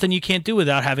 That's something you can't do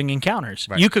without having encounters.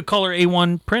 Right. You could call her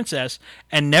A1 princess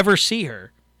and never see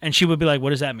her, and she would be like, what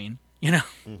does that mean? You know,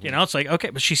 it's like, okay,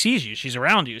 but she sees you, she's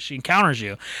around you, she encounters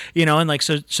you, and like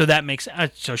so that makes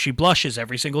so she blushes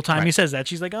every single time he says that.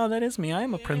 She's like, oh, that is me, I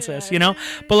am a princess,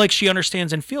 but like she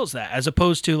understands and feels that, as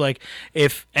opposed to like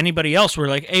if anybody else were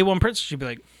like A1 princess, she'd be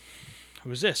like, who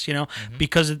is this,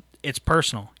 because it's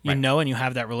personal, and you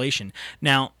have that relation.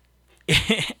 Now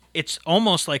it's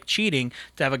almost like cheating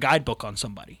to have a guidebook on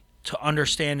somebody to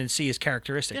understand and see his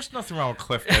characteristics. There's nothing wrong with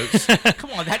Cliff Notes.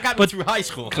 Come on, that got me through high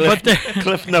school.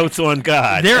 Cliff Notes on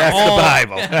God. That's the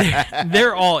Bible.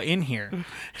 They're all in here.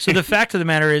 So the fact of the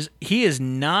matter is, he has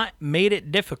not made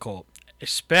it difficult,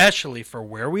 especially for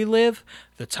where we live,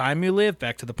 the time we live,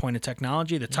 back to the point of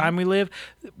technology, the time we live,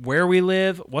 where we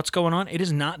live, what's going on. It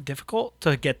is not difficult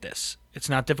to get this. It's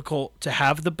not difficult to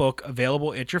have the book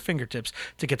available at your fingertips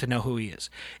to get to know who he is.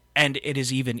 And it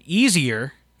is even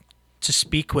easier to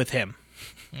speak with him,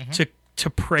 to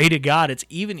pray to God. It's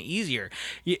even easier.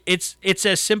 It's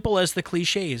as simple as the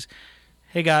cliches.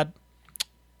 Hey, God,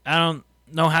 I don't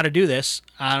know how to do this.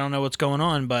 I don't know what's going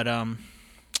on, but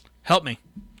help me.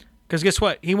 Because guess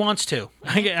what? He wants to.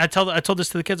 I told this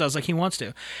to the kids. I was like, he wants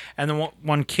to. And then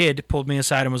one kid pulled me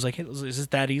aside and was like, hey, is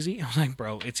it that easy? I was like,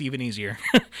 bro, it's even easier.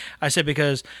 I said,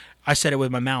 because I said it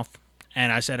with my mouth.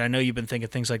 And I said, I know you've been thinking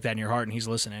things like that in your heart, and he's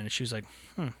listening. And she was like,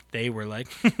 They were like,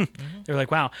 they were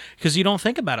like, wow. Because you don't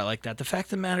think about it like that. The fact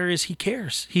of the matter is he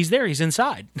cares. He's there. He's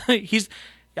inside.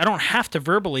 I don't have to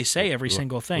verbally say every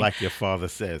single thing. Like your father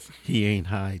says, he ain't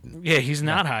hiding. Yeah, he's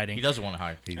not hiding. He doesn't want to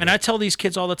hide. And I tell these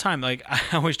kids all the time, like, I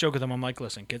always joke with them. I'm like,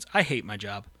 listen, kids, I hate my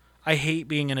job. I hate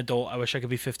being an adult. I wish I could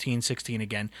be 15, 16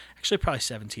 again. Actually, probably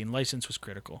 17. License was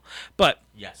critical. But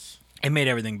yes, it made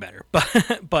everything better.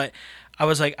 But I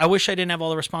was like, I wish I didn't have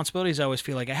all the responsibilities I always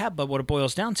feel like I have. But what it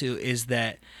boils down to is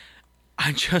that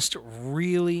I just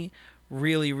really,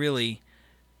 really, really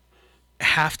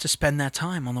have to spend that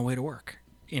time on the way to work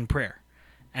in prayer.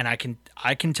 And I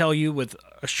can tell you with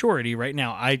a surety right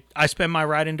now, I spend my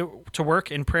ride to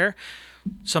work in prayer.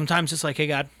 Sometimes it's like, hey,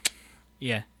 God,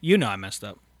 yeah, I messed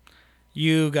up.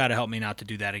 You got to help me not to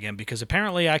do that again, because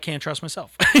apparently I can't trust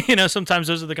myself. Sometimes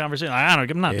those are the conversations.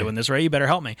 I'm not doing this right. You better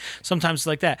help me. Sometimes it's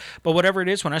like that. But whatever it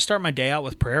is, when I start my day out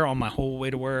with prayer on my whole way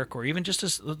to work, or even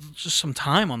just some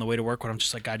time on the way to work when I'm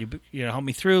just like, God, you help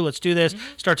me through. Let's do this.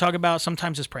 Start talking about,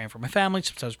 sometimes it's praying for my family.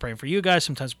 Sometimes it's praying for you guys.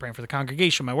 Sometimes it's praying for the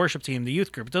congregation, my worship team, the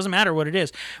youth group. It doesn't matter what it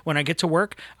is. When I get to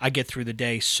work, I get through the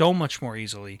day so much more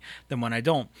easily than when I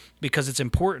don't, because it's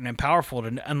important and powerful.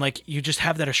 And like, you just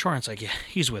have that assurance, like, yeah,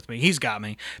 he's with me. He's got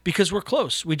me. Because we're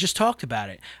close. We just talked about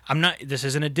it. This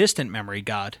isn't a distant memory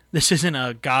God. This isn't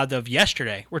a God of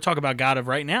yesterday. We're talking about God of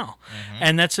right now.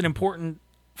 And that's an important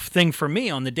thing for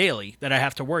me on the daily that I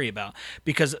have to worry about,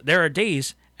 because there are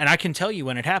days, and I can tell you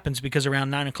when it happens, because around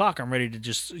 9 o'clock, I'm ready to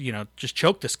just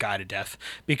choke this guy to death,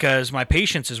 because my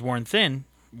patience is worn thin.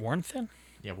 Worn thin?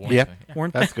 Yeah, worn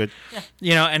that's good.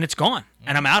 And it's gone,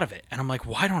 and I'm out of it. And I'm like,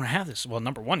 why don't I have this? Well,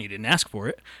 number one, you didn't ask for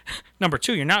it. Number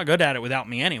two, you're not good at it without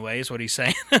me anyway, is what he's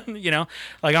saying.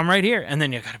 Like, I'm right here. And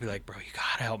then you got to be like, bro, you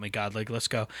got to help me, God. Like, let's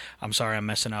go. I'm sorry I'm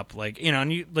messing up. Like,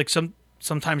 and you, like,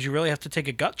 sometimes you really have to take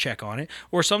a gut check on it.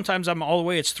 Or sometimes I'm all the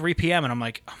way, it's 3 p.m. and I'm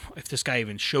like, oh, if this guy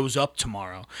even shows up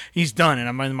tomorrow, he's done. And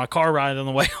I'm in my car ride on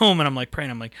the way home, and I'm like praying.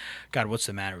 I'm like, God, what's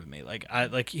the matter with me?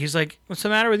 He's like, what's the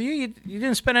matter with you? You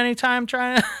didn't spend any time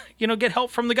trying to, get help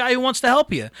from the guy who wants to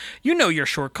help you. You know your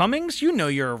shortcomings. You know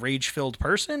you're a rage-filled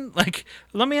person. Like,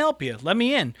 let me help you. Let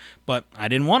me in. But I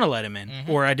didn't want to let him in,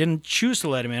 or I didn't choose to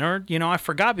let him in, or, I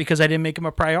forgot because I didn't make him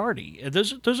a priority.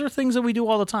 Those are things that we do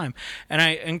all the time. And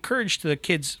I encouraged the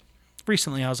kids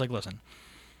recently, I was like, listen,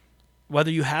 whether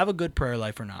you have a good prayer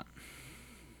life or not,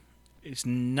 it's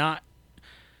not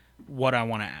what I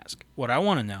want to ask. What I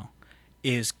want to know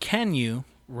is, can you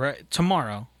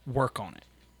tomorrow work on it?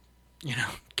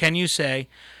 Can you say,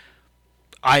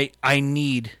 I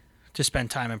need to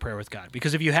spend time in prayer with God?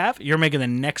 Because if you have, you're making the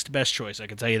next best choice. I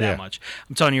can tell you that much.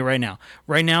 I'm telling you right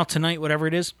now, tonight, whatever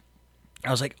it is,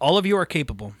 I was like, all of you are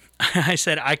capable. I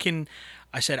said,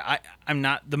 I'm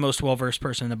not the most well-versed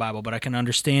person in the Bible, but I can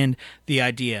understand the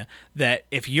idea that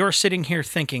if you're sitting here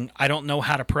thinking, I don't know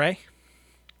how to pray,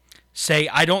 say,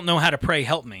 I don't know how to pray,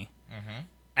 help me.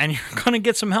 And you're going to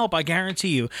get some help, I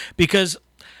guarantee you. Because,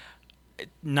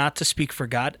 not to speak for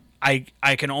God, I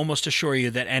can almost assure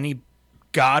you that any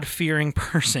God-fearing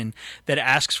person that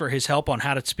asks for his help on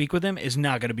how to speak with him is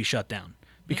not going to be shut down.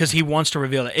 Because he wants to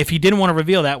reveal that. If he didn't want to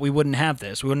reveal that, we wouldn't have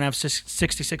this. We wouldn't have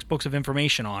 66 books of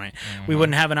information on it. We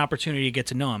wouldn't have an opportunity to get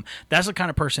to know him. That's the kind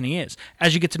of person he is.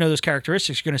 As you get to know those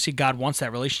characteristics, you're going to see God wants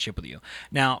that relationship with you.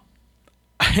 Now,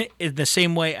 in the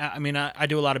same way, I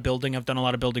do a lot of building. I've done a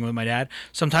lot of building with my dad.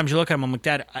 Sometimes you look at him, I'm like,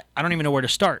 Dad, I don't even know where to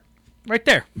start. Right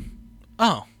there.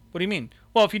 Oh, What do you mean?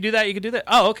 Well, if you do that, you can do that.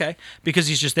 Oh, okay. Because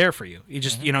he's just there for you. He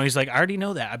just, he's like, I already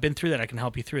know that. I've been through that. I can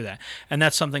help you through that. And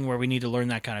that's something where we need to learn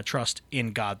that kind of trust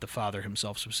in God the Father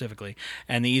himself specifically.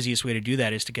 And the easiest way to do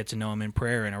that is to get to know him in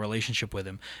prayer and a relationship with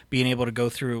him. Being able to go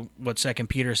through what 2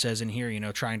 Peter says in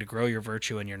here, trying to grow your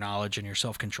virtue and your knowledge and your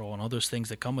self-control and all those things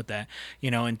that come with that,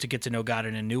 and to get to know God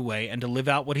in a new way and to live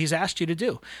out what he's asked you to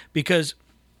do. Because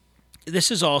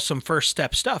this is all some first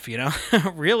step stuff,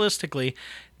 Realistically,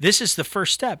 this is the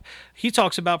first step. He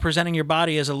talks about presenting your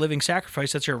body as a living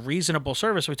sacrifice. That's your reasonable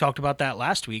service. We talked about that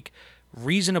last week.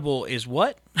 Reasonable is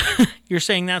what? You're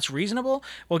saying that's reasonable?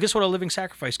 Well, guess what a living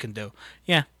sacrifice can do?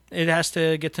 Yeah, it has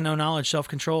to get to know knowledge,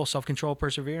 self-control,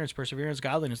 perseverance,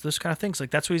 godliness, those kind of things.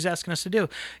 Like, that's what he's asking us to do.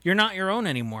 You're not your own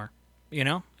anymore,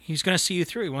 He's going to see you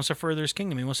through. He wants to further his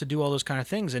kingdom. He wants to do all those kind of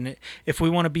things. And if we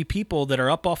want to be people that are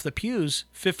up off the pews,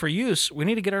 fit for use, we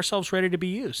need to get ourselves ready to be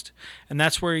used. And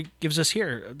that's where he gives us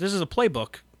here. This is a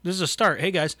playbook. This is a start. Hey,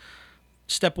 guys,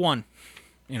 step 1.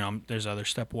 There's other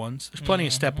step 1s. There's plenty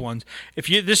of step 1s. If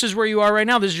this is where you are right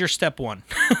now, this is your step 1.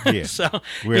 Yeah. So,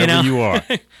 wherever you are.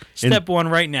 Step 1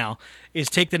 right now is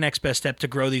take the next best step to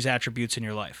grow these attributes in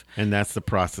your life. And that's the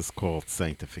process called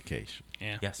sanctification.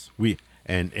 Yeah. Yes.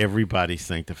 And everybody's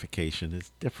sanctification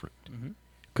is different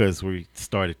because we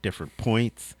start at different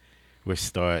points. We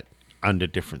start under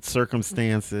different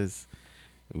circumstances.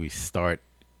 We start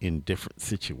in different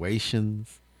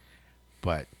situations.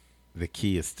 But the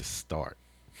key is to start.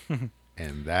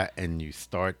 And you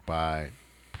start by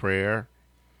prayer,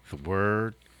 the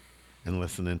word, and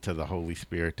listening to the Holy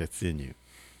Spirit that's in you.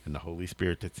 And the Holy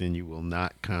Spirit that's in you will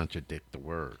not contradict the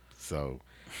word. So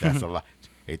that's a lot.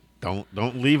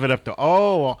 Don't leave it up to,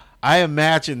 I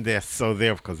imagine this, so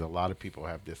there, because a lot of people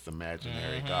have this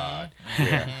imaginary God.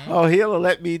 Where, he'll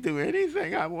let me do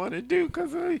anything I want to do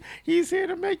because he's here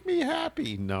to make me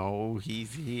happy. No,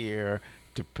 he's here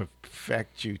to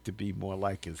perfect you to be more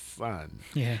like his son.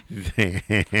 Yeah.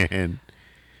 Then,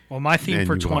 well, my theme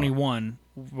for 21,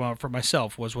 for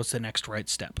myself, was what's the next right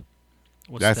step?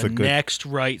 What's next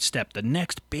right step? The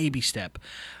next baby step.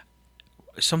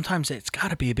 Sometimes it's got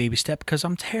to be a baby step because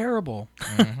I'm terrible.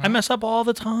 I mess up all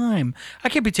the time. I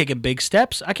can't be taking big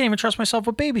steps. I can't even trust myself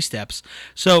with baby steps.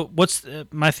 So what's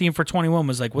my theme for 21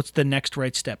 was like, what's the next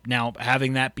right step? Now,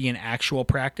 having that be an actual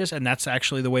practice, and that's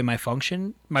actually the way my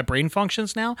brain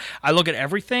functions now. I look at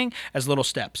everything as little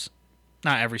steps.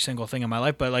 Not every single thing in my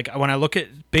life, but like when I look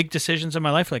at big decisions in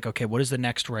my life, like, okay, what is the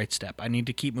next right step? I need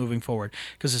to keep moving forward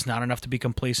because it's not enough to be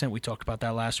complacent. We talked about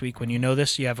that last week. When you know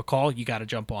this, you have a call, you got to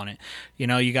jump on it.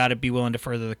 You got to be willing to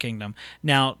further the kingdom.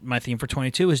 Now, my theme for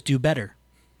 22 is do better,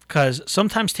 because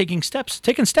sometimes taking steps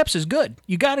is good.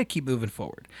 You got to keep moving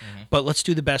forward, but let's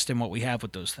do the best in what we have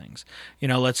with those things.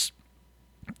 If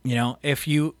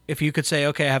you could say,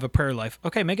 okay, I have a prayer life,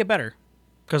 okay, make it better.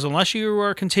 Because unless you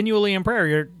are continually in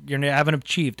prayer, you haven't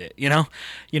achieved it.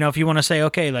 If you want to say,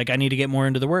 okay, like I need to get more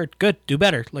into the Word, good, do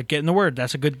better. Like get in the Word.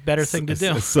 That's a better thing to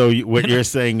do. So what you're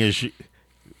saying is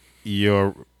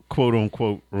your quote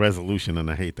unquote resolution, and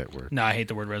I hate that word. No, I hate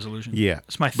the word resolution. Yeah,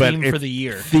 it's my theme for the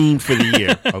year. Theme for the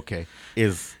year, okay,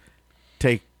 is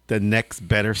take the next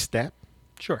better step.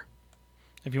 Sure.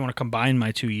 If you want to combine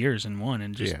my 2 years in one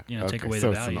and just take away the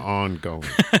value. So it's an ongoing.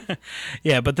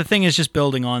 Yeah, but the thing is just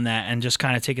building on that and just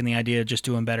kind of taking the idea of just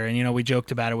doing better. And we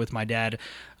joked about it with my dad,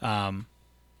 in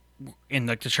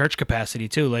like the church capacity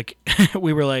too. Like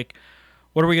we were like,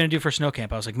 "What are we gonna do for snow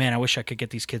camp?" I was like, "Man, I wish I could get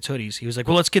these kids hoodies." He was like,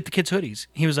 "Well, let's get the kids hoodies."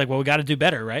 He was like, "Well, we got to do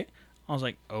better, right?" I was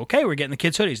like, okay, we're getting the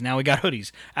kids hoodies. Now we got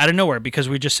hoodies out of nowhere because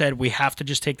we just said we have to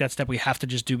just take that step. We have to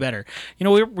just do better.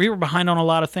 We were behind on a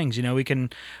lot of things. We can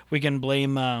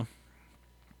blame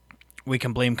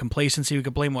complacency. We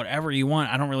can blame whatever you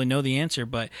want. I don't really know the answer,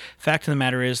 but fact of the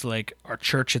matter is, like, our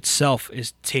church itself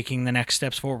is taking the next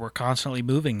steps forward. We're constantly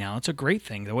moving now. It's a great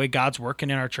thing. The way God's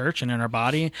working in our church and in our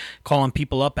body, calling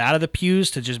people up out of the pews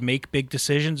to just make big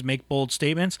decisions, make bold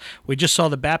statements. We just saw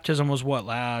the baptism was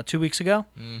 2 weeks ago?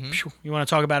 Mm-hmm. You want to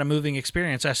talk about a moving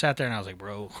experience? I sat there and I was like,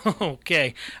 bro,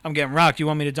 okay, I'm getting rocked. You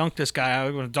want me to dunk this guy?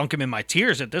 I want to dunk him in my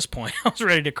tears at this point. I was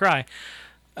ready to cry.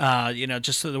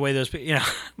 Just the way those,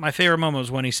 my favorite moment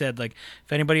was when he said, like,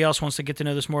 if anybody else wants to get to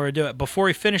know this more, do it. Before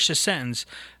he finished his sentence,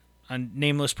 a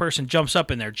nameless person jumps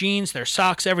up in their jeans, their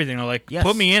socks, everything. They're like, yes.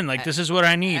 Put me in. Like, this is what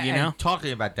I need, And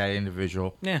talking about that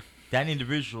individual, that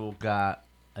individual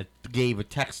gave a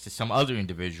text to some other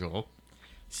individual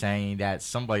saying that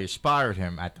somebody inspired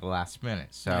him at the last minute.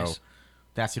 So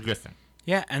That's a good thing.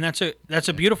 Yeah, and that's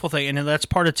a beautiful thing, and that's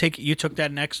part of you took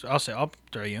that next. I'll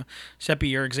throw you, Seppi.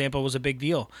 Your example was a big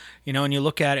deal, and you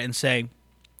look at it and say,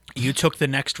 You took the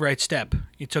next right step.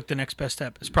 You took the next best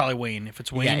step. It's probably Wayne. If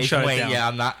it's Wayne, Yeah, it's shut Wayne. it down. Yeah,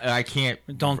 I'm not. I can't.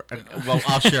 Don't- Well,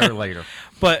 I'll share it later.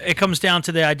 But it comes down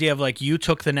to the idea of like you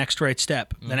took the next right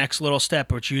step, the next little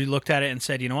step, which you looked at it and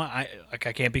said, you know what, I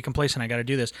can't be complacent. I got to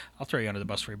do this. I'll throw you under the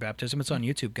bus for your baptism. It's on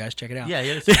YouTube, guys. Check it out.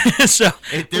 Yeah, So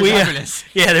there's evidence.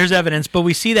 Yeah, there's evidence. But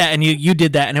we see that, and you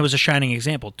did that, and it was a shining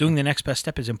example. Doing the next best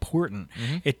step is important.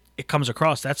 It comes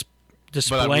across. That's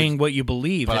displaying what you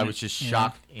believe. But I and was just you know,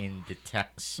 shocked in the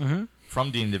text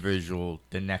from the individual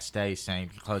the next day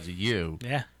saying, because of you,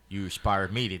 Yeah. you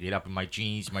inspired me to get up in my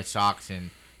jeans, my socks, and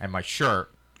my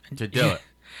shirt to do it.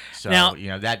 So Now-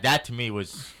 that to me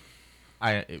was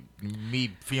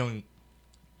me feeling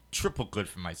triple good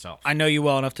for myself. I know you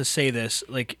well enough to say this.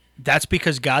 Like, that's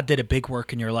because God did a big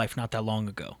work in your life not that long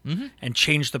ago, and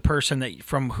changed the person that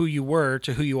from who you were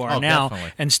to who you are Oh, now,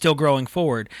 definitely. and still growing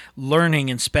forward, learning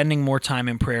and spending more time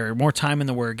in prayer, more time in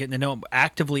the Word, getting to know Him,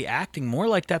 actively acting more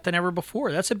like that than ever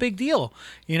before. That's a big deal,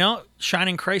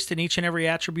 shining Christ in each and every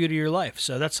attribute of your life.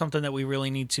 So that's something that we really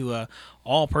need to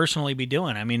all personally be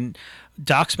doing. I mean,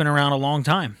 Doc's been around a long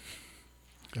time.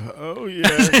 Oh,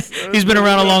 yes. He's been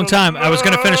around a long time. I was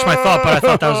going to finish my thought, but I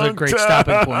thought that was a great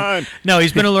stopping point. No,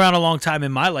 he's been around a long time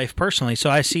in my life personally. So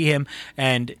I see him,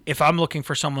 and if I'm looking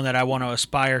for someone that I want to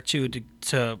aspire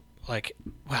to like,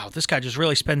 wow, this guy just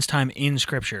really spends time in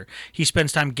Scripture. He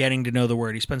spends time getting to know the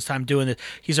Word. He spends time doing it.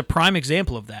 He's a prime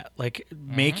example of that, like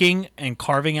making and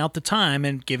carving out the time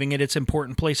and giving it its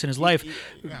important place in his life.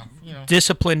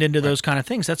 Disciplined into those kind of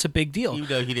things. That's a big deal. Even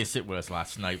though he didn't sit with us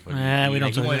last night, but We he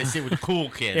don't talk wanted to about- sit with the cool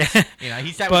kids.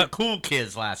 He sat But- with the cool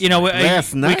kids last You know, night.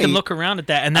 Last we night, can look around at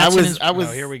that, and that's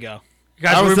was- here we go. You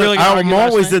guys were really I'm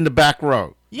always in the back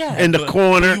row. Yeah, in the but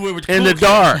corner, you were with in cool the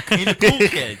dark. kids. In the cool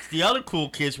kids. The other cool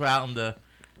kids were out in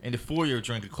the foyer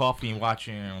drinking coffee and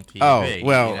watching it on TV. Oh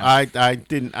well, you know? I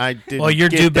didn't. Well, your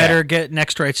get do that. better. Get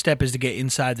next right step is to get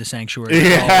inside the sanctuary.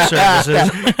 Yeah. All the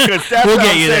services. Because that's We'll what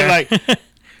get I'm you saying,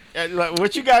 there. like,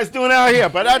 what you guys doing out here?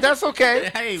 But that's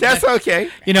okay. Hey, That's okay.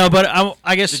 But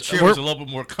I guess the chair we're, was a little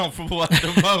bit more comfortable at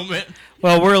the moment.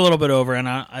 well, we're a little bit over, and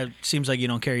it seems like you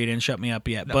don't care. You didn't shut me up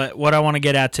yet. No. But what I want to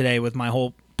get at today with my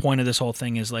whole point of this whole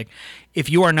thing is like, if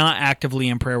you are not actively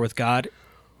in prayer with God,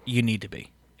 you need to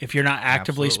be. If you're not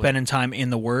actively Absolutely. spending time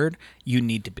in the Word, you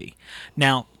need to be.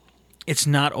 Now, it's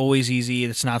not always easy.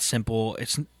 It's not simple.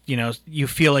 It's you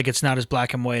feel like it's not as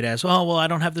black and white as, oh well, I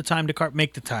don't have the time to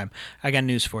make the time. I got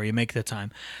news for you. Make the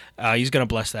time. He's gonna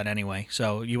bless that anyway.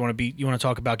 So you want to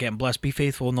talk about getting blessed? Be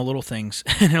faithful in the little things,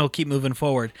 and it'll keep moving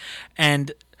forward.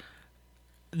 And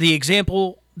the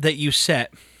example that you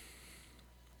set,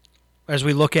 as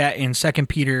we look at in 2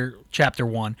 Peter chapter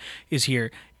 1, is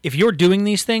here. If you're doing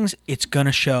these things, it's going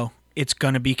to show. It's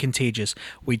going to be contagious.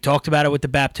 We talked about it with the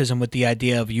baptism, with the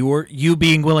idea of you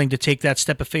being willing to take that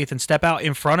step of faith and step out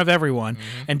in front of everyone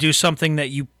and do something that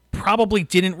you probably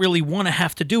didn't really want to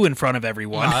have to do in front of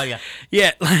everyone. Oh, yeah.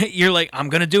 Yeah, you're like, I'm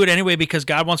going to do it anyway because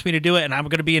God wants me to do it, and I'm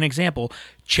going to be an example.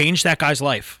 Change that guy's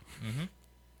life.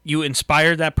 You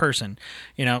inspired that person.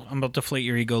 I'm about to deflate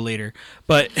your ego later.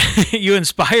 But you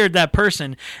inspired that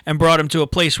person and brought him to a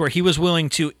place where he was willing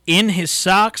to, in his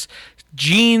socks,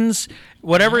 jeans,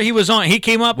 whatever he was on, he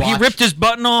came up, he Watch. ripped his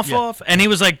button off, and he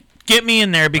was like, get me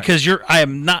in there because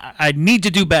I need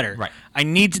to do better. Right. I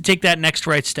need to take that next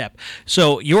right step.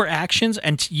 So your actions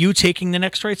and you taking the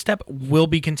next right step will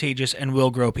be contagious and will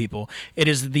grow people. It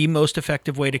is the most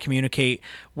effective way to communicate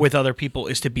with other people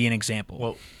is to be an example.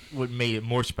 Well, what made it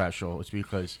more special is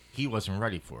because he wasn't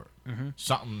ready for it.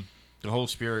 Something, the Holy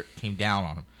Spirit came down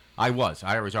on him. I was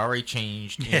already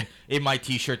changed in my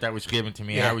T-shirt that was given to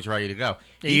me. Yeah. I was ready to go.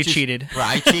 Yeah, you cheated.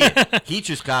 Right, I cheated. He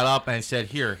just got up and said,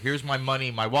 here's my money,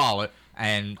 my wallet,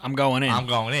 and I'm going in. I'm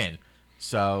going in.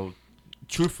 So,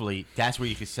 truthfully, that's where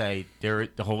you could say the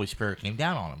Holy Spirit came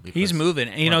down on him. Because, He's moving.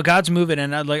 And, God's moving.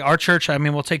 And like our church,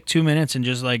 we'll take 2 minutes and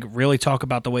just like really talk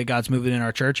about the way God's moving in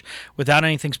our church without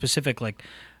anything specific. Like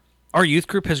our youth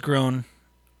group has grown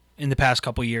in the past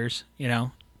couple years,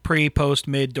 pre, post,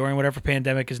 mid, during whatever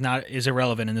pandemic is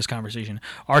irrelevant in this conversation.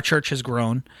 Our church has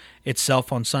grown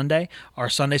itself on Sunday. Our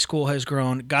Sunday school has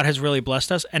grown. God has really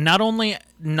blessed us. And not only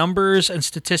numbers and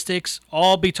statistics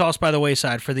all be tossed by the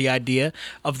wayside for the idea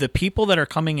of the people that are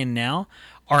coming in now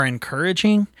are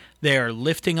encouraging. They are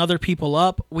lifting other people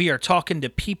up. We are talking to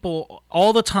people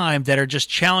all the time that are just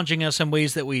challenging us in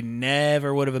ways that we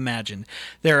never would have imagined.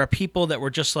 There are people that were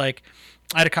just like,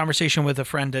 I had a conversation with a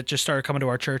friend that just started coming to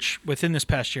our church within this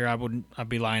past year. I'd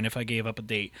be lying if I gave up a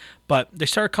date, but they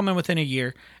started coming within a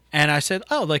year. And I said,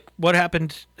 oh, like what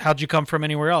happened? How'd you come from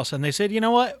anywhere else? And they said, you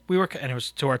know what? And it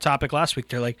was to our topic last week.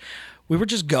 They're like, we were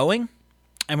just going.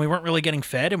 and we weren't really getting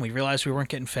fed, and we realized we weren't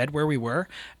getting fed where we were,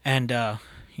 and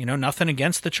nothing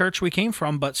against the church we came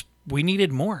from, but we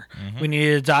needed more. We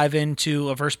needed to dive into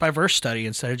a verse-by-verse study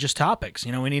instead of just topics.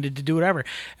 We needed to do whatever.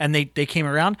 And they came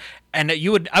around, and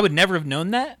I would never have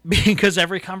known that because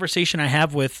every conversation I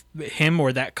have with him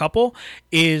or that couple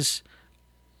is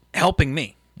helping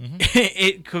me.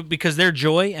 Because their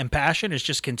joy and passion is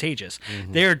just contagious.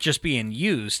 They're just being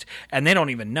used, and they don't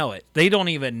even know it. They don't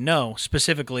even know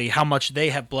specifically how much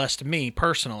they have blessed me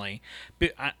personally.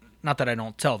 Not that I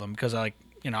don't tell them, because I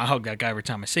hug that guy every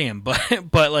time I see him,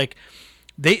 but like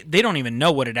they don't even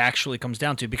know what it actually comes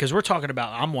down to, because we're talking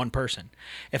about, I'm one person.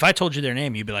 If I told you their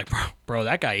name, you'd be like, bro,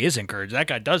 that guy is encouraged. That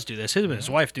guy does do this. Him and his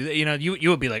wife do that. You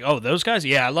would be like, oh, those guys?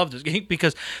 Yeah, I love this.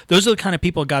 Because those are the kind of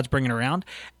people God's bringing around,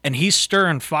 and he's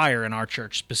stirring fire in our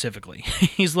church specifically.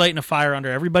 He's lighting a fire under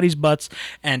everybody's butts,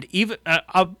 and even,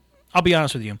 I'll be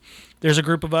honest with you, there's a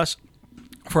group of us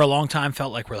for a long time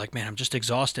felt like we're like, man, I'm just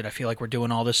exhausted. I feel like we're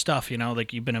doing all this stuff,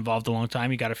 like you've been involved a long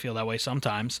time. You got to feel that way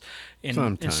sometimes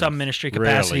in some ministry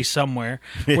capacity. Rarely. Somewhere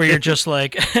where you're just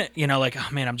like, like, oh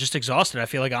man, I'm just exhausted. I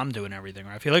feel like I'm doing everything,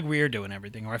 or I feel like we're doing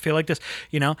everything, or I feel like this,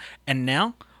 and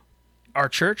now our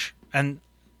church, and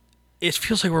it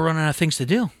feels like we're running out of things to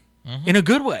do in a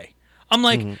good way. I'm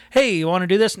like, hey, you want to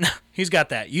do this? No, he's got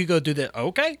that. You go do that.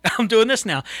 Okay, I'm doing this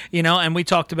now. And we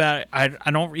talked about it. I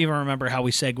don't even remember how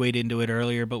we segued into it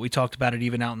earlier, but we talked about it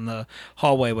even out in the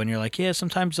hallway when you're like, yeah,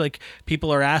 sometimes like people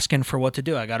are asking for what to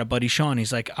do. I got a buddy, Sean.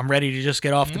 He's like, I'm ready to just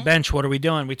get off the bench. What are we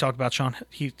doing? We talked about Sean.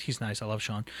 He's nice. I love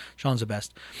Sean. Sean's the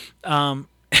best.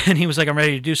 And he was like, I'm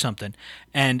ready to do something.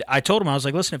 And I told him, I was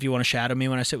like, listen, if you want to shadow me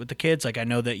when I sit with the kids, like I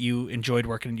know that you enjoyed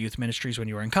working in youth ministries when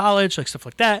you were in college, like stuff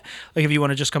like that. Like if you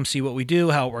want to just come see what we do,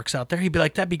 how it works out there, he'd be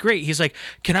like, that'd be great. He's like,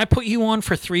 can I put you on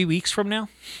for 3 weeks from now?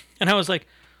 And I was like,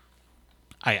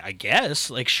 I guess,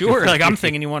 like, sure. Like I'm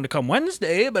thinking you wanted to come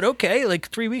Wednesday, but okay, like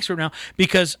 3 weeks from now,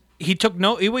 because he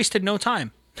wasted no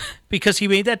time. Because he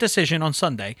made that decision on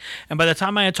Sunday, and by the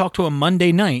time I had talked to him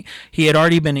Monday night, he had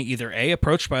already been either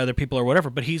approached by other people or whatever.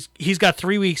 But he's got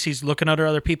 3 weeks. He's looking at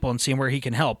other people and seeing where he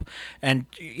can help, and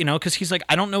because he's like,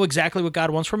 I don't know exactly what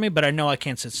God wants from me, but I know I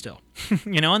can't sit still,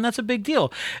 and that's a big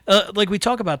deal. Like we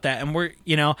talk about that, and we're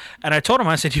and I told him,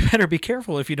 I said, you better be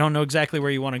careful if you don't know exactly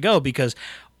where you want to go, because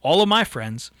all of my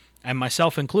friends, and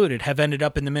myself included, have ended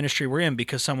up in the ministry we're in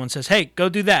because someone says, hey, go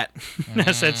do that. And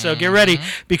I said, so get ready,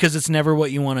 because it's never what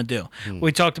you want to do.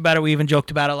 We talked about it. We even joked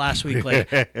about it last week.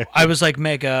 Like, I was like,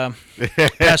 Meg,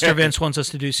 Pastor Vince wants us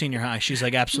to do senior high. She's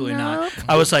like, absolutely not.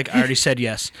 I was like, I already said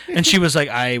yes. And she was like,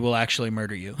 I will actually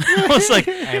murder you. I was like,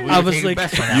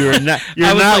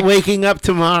 you're not waking up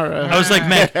tomorrow. I was like,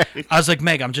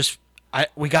 Meg,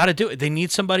 we got to do it. They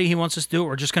need somebody. He wants us to do it.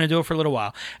 We're just going to do it for a little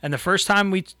while. And the first time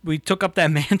we took up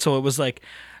that mantle, it was like,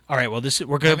 all right, well,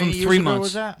 we're going to give them 3 months.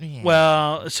 Was that? Yeah.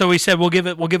 Well, so we said we'll give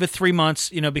it 3 months,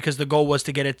 because the goal was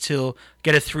to get it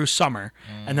through summer,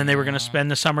 and then they were going to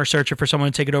spend the summer searching for someone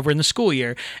to take it over in the school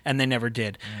year, and they never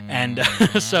did. And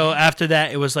so after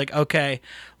that, it was like, okay,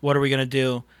 what are we going to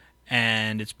do?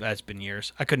 And it's been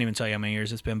years. I couldn't even tell you how many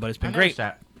years it's been, but it's been great.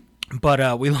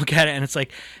 But we look at it, and it's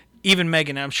like, even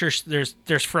Megan, I'm sure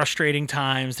there's frustrating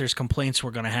times, there's complaints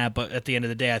we're going to have, but at the end of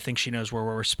the day, I think she knows where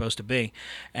we're supposed to be.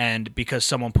 And because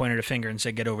someone pointed a finger and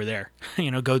said, get over there,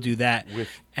 go do that.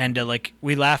 And like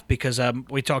we laughed because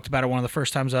we talked about it one of the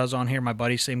first times I was on here, my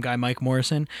buddy, same guy, Mike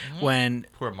Morrison, when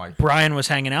poor Mike. Brian was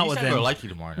hanging out with him. He's like you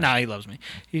tomorrow. Nah, he loves me.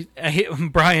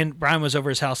 Brian was over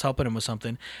his house helping him with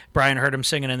something. Brian heard him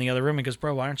singing in the other room and goes,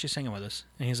 bro, why aren't you singing with us?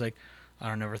 And he's like,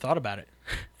 I never thought about it.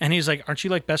 And he's like, aren't you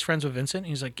like best friends with Vincent? And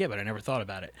he's like, yeah, but I never thought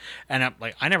about it. And I'm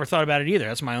like, I never thought about it either.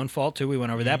 That's my own fault too. We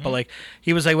went over that. But like,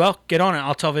 he was like, well, get on it.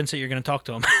 I'll tell Vincent you're going to talk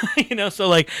to him. So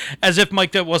like, as if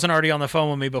Mike wasn't already on the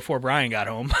phone with me before Brian got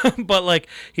home. But like,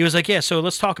 he was like, yeah, so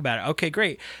let's talk about it. Okay,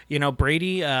 great.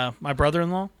 Brady, my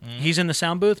brother-in-law, he's in the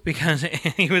sound booth because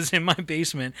he was in my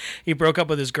basement. He broke up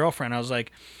with his girlfriend. I was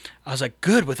like,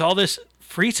 good, with all this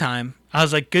free time. I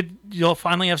was like, good, you'll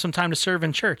finally have some time to serve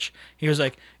in church. He was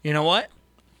like, you know what?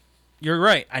 You're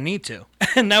right. I need to.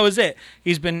 And that was it.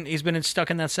 He's been stuck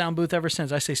in that sound booth ever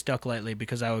since. I say stuck lightly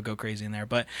because I would go crazy in there.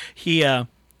 But he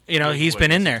he's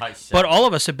been in there. But all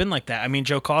of us have been like that. I mean,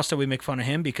 Joe Costa, we make fun of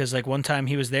him because like one time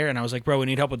he was there and I was like, bro, we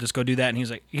need help with this. Go do that. And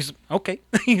he's okay.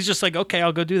 He's just like, okay,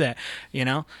 I'll go do that.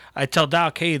 I tell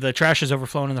Doc, hey, the trash is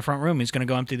overflowing in the front room. He's going to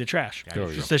go empty the trash.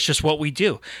 That's just what we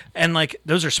do. And like,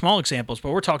 those are small examples,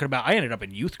 but we're talking about, I ended up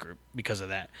in youth group because of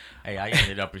that. Hey, I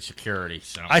ended up in security.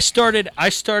 So I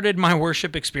started my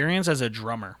worship experience as a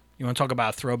drummer. You want to talk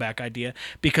about a throwback idea?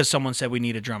 Because someone said we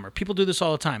need a drummer. People do this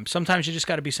all the time. Sometimes you just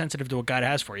got to be sensitive to what God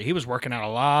has for you. He was working out a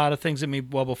lot of things in me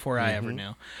well before I ever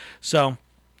knew. So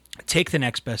take the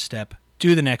next best step,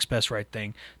 do the next best right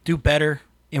thing, do better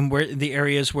in where the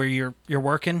areas where you're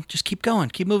working. Just keep going,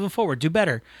 keep moving forward, do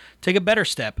better, take a better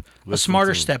step, a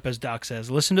smarter step, as Doc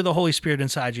says. Listen to the Holy Spirit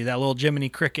inside you, that little Jiminy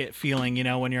Cricket feeling,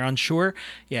 when you're unsure.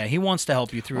 Yeah, he wants to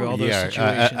help you through all those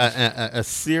situations. A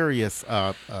serious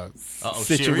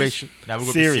situation. Now we're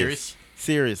going to be serious.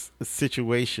 Serious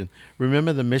situation.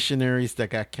 Remember the missionaries that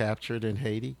got captured in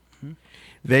Haiti? Mm-hmm.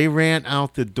 They ran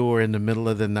out the door in the middle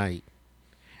of the night,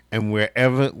 and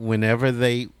whenever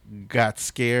they got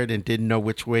scared and didn't know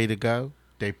which way to go,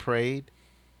 they prayed,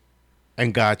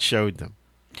 and God showed them.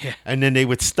 Yeah. And then they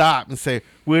would stop and say,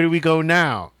 "Where do we go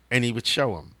now?" And he would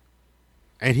show them.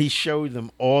 And he showed them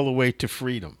all the way to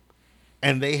freedom.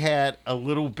 And they had a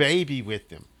little baby with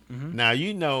them. Mm-hmm. Now,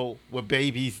 you know what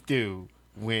babies do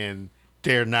when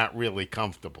they're not really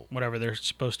comfortable. Whatever they're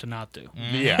supposed to not do.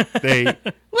 Yeah. They,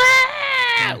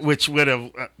 which would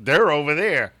have, they're over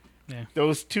there. Yeah.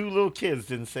 Those two little kids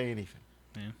didn't say anything.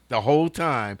 Yeah. The whole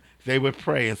time they would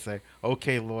pray and say,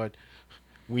 "Okay, Lord,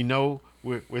 we know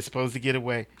we're supposed to get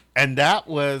away." And that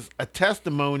was a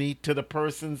testimony to the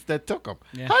persons that took them.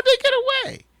 Yeah. How'd they get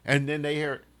away? And then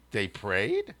they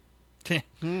prayed.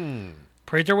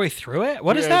 Prayed their way through it?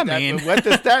 What does that mean? What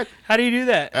does that? How do you do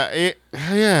that?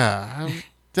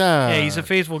 Yeah, he's a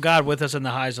faithful God with us in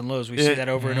the highs and lows. We see that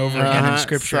over and over again in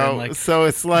Scripture. So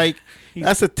it's like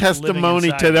that's a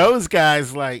testimony to those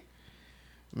guys. Like,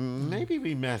 maybe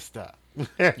we messed up.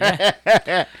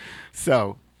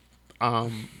 So,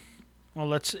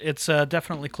 well, it's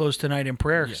definitely close tonight in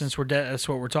prayer, since that's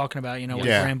what we're talking about. We've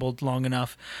rambled long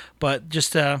enough, but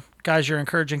just guys, your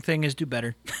encouraging thing is do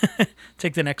better.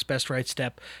 Take the next best right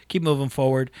step. Keep moving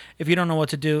forward. If you don't know what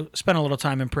to do, spend a little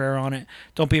time in prayer on it.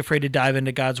 Don't be afraid to dive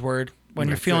into God's word. When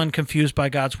you're feeling confused by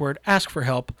God's word, ask for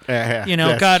help.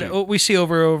 God, true. We see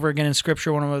over and over again in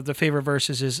Scripture, one of the favorite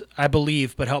verses is, "I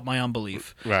believe, but help my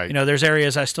unbelief." Right. There's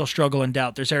areas I still struggle and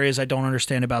doubt. There's areas I don't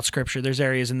understand about Scripture. There's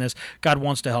areas in this. God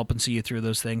wants to help and see you through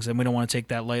those things, and we don't want to take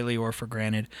that lightly or for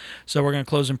granted. So we're going to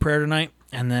close in prayer tonight,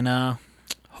 and then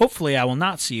hopefully I will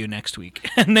not see you next week,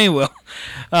 and they will.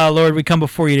 Lord, we come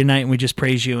before you tonight, and we just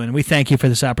praise you, and we thank you for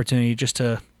this opportunity just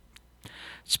to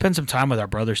spend some time with our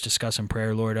brothers discussing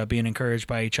prayer, Lord, being encouraged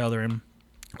by each other. And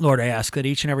Lord, I ask that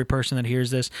each and every person that hears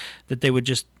this, that they would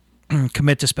just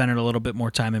commit to spending a little bit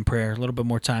more time in prayer, a little bit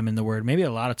more time in the Word, maybe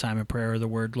a lot of time in prayer or the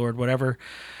Word, Lord, whatever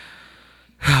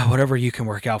you can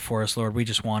work out for us, Lord. We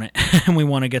just want it, and we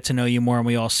want to get to know you more, and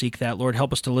we all seek that. Lord,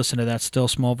 help us to listen to that still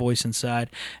small voice inside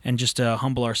and just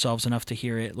humble ourselves enough to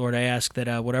hear it. Lord, I ask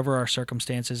that whatever our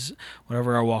circumstances,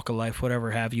 whatever our walk of life, whatever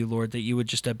have you, Lord, that you would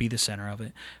just be the center of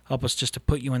it. Help us just to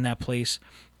put you in that place,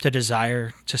 to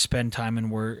desire to spend time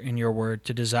in your word,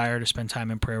 to desire to spend time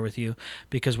in prayer with you,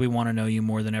 because we want to know you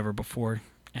more than ever before.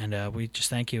 And we just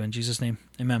thank you. In Jesus' name,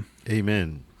 amen.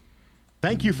 Amen.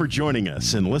 Thank you for joining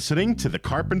us and listening to The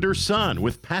Carpenter's Son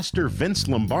with Pastor Vince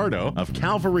Lombardo of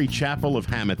Calvary Chapel of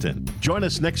Hamilton. Join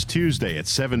us next Tuesday at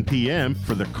 7 p.m.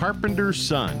 for The Carpenter's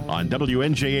Son on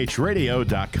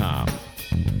WNJHradio.com.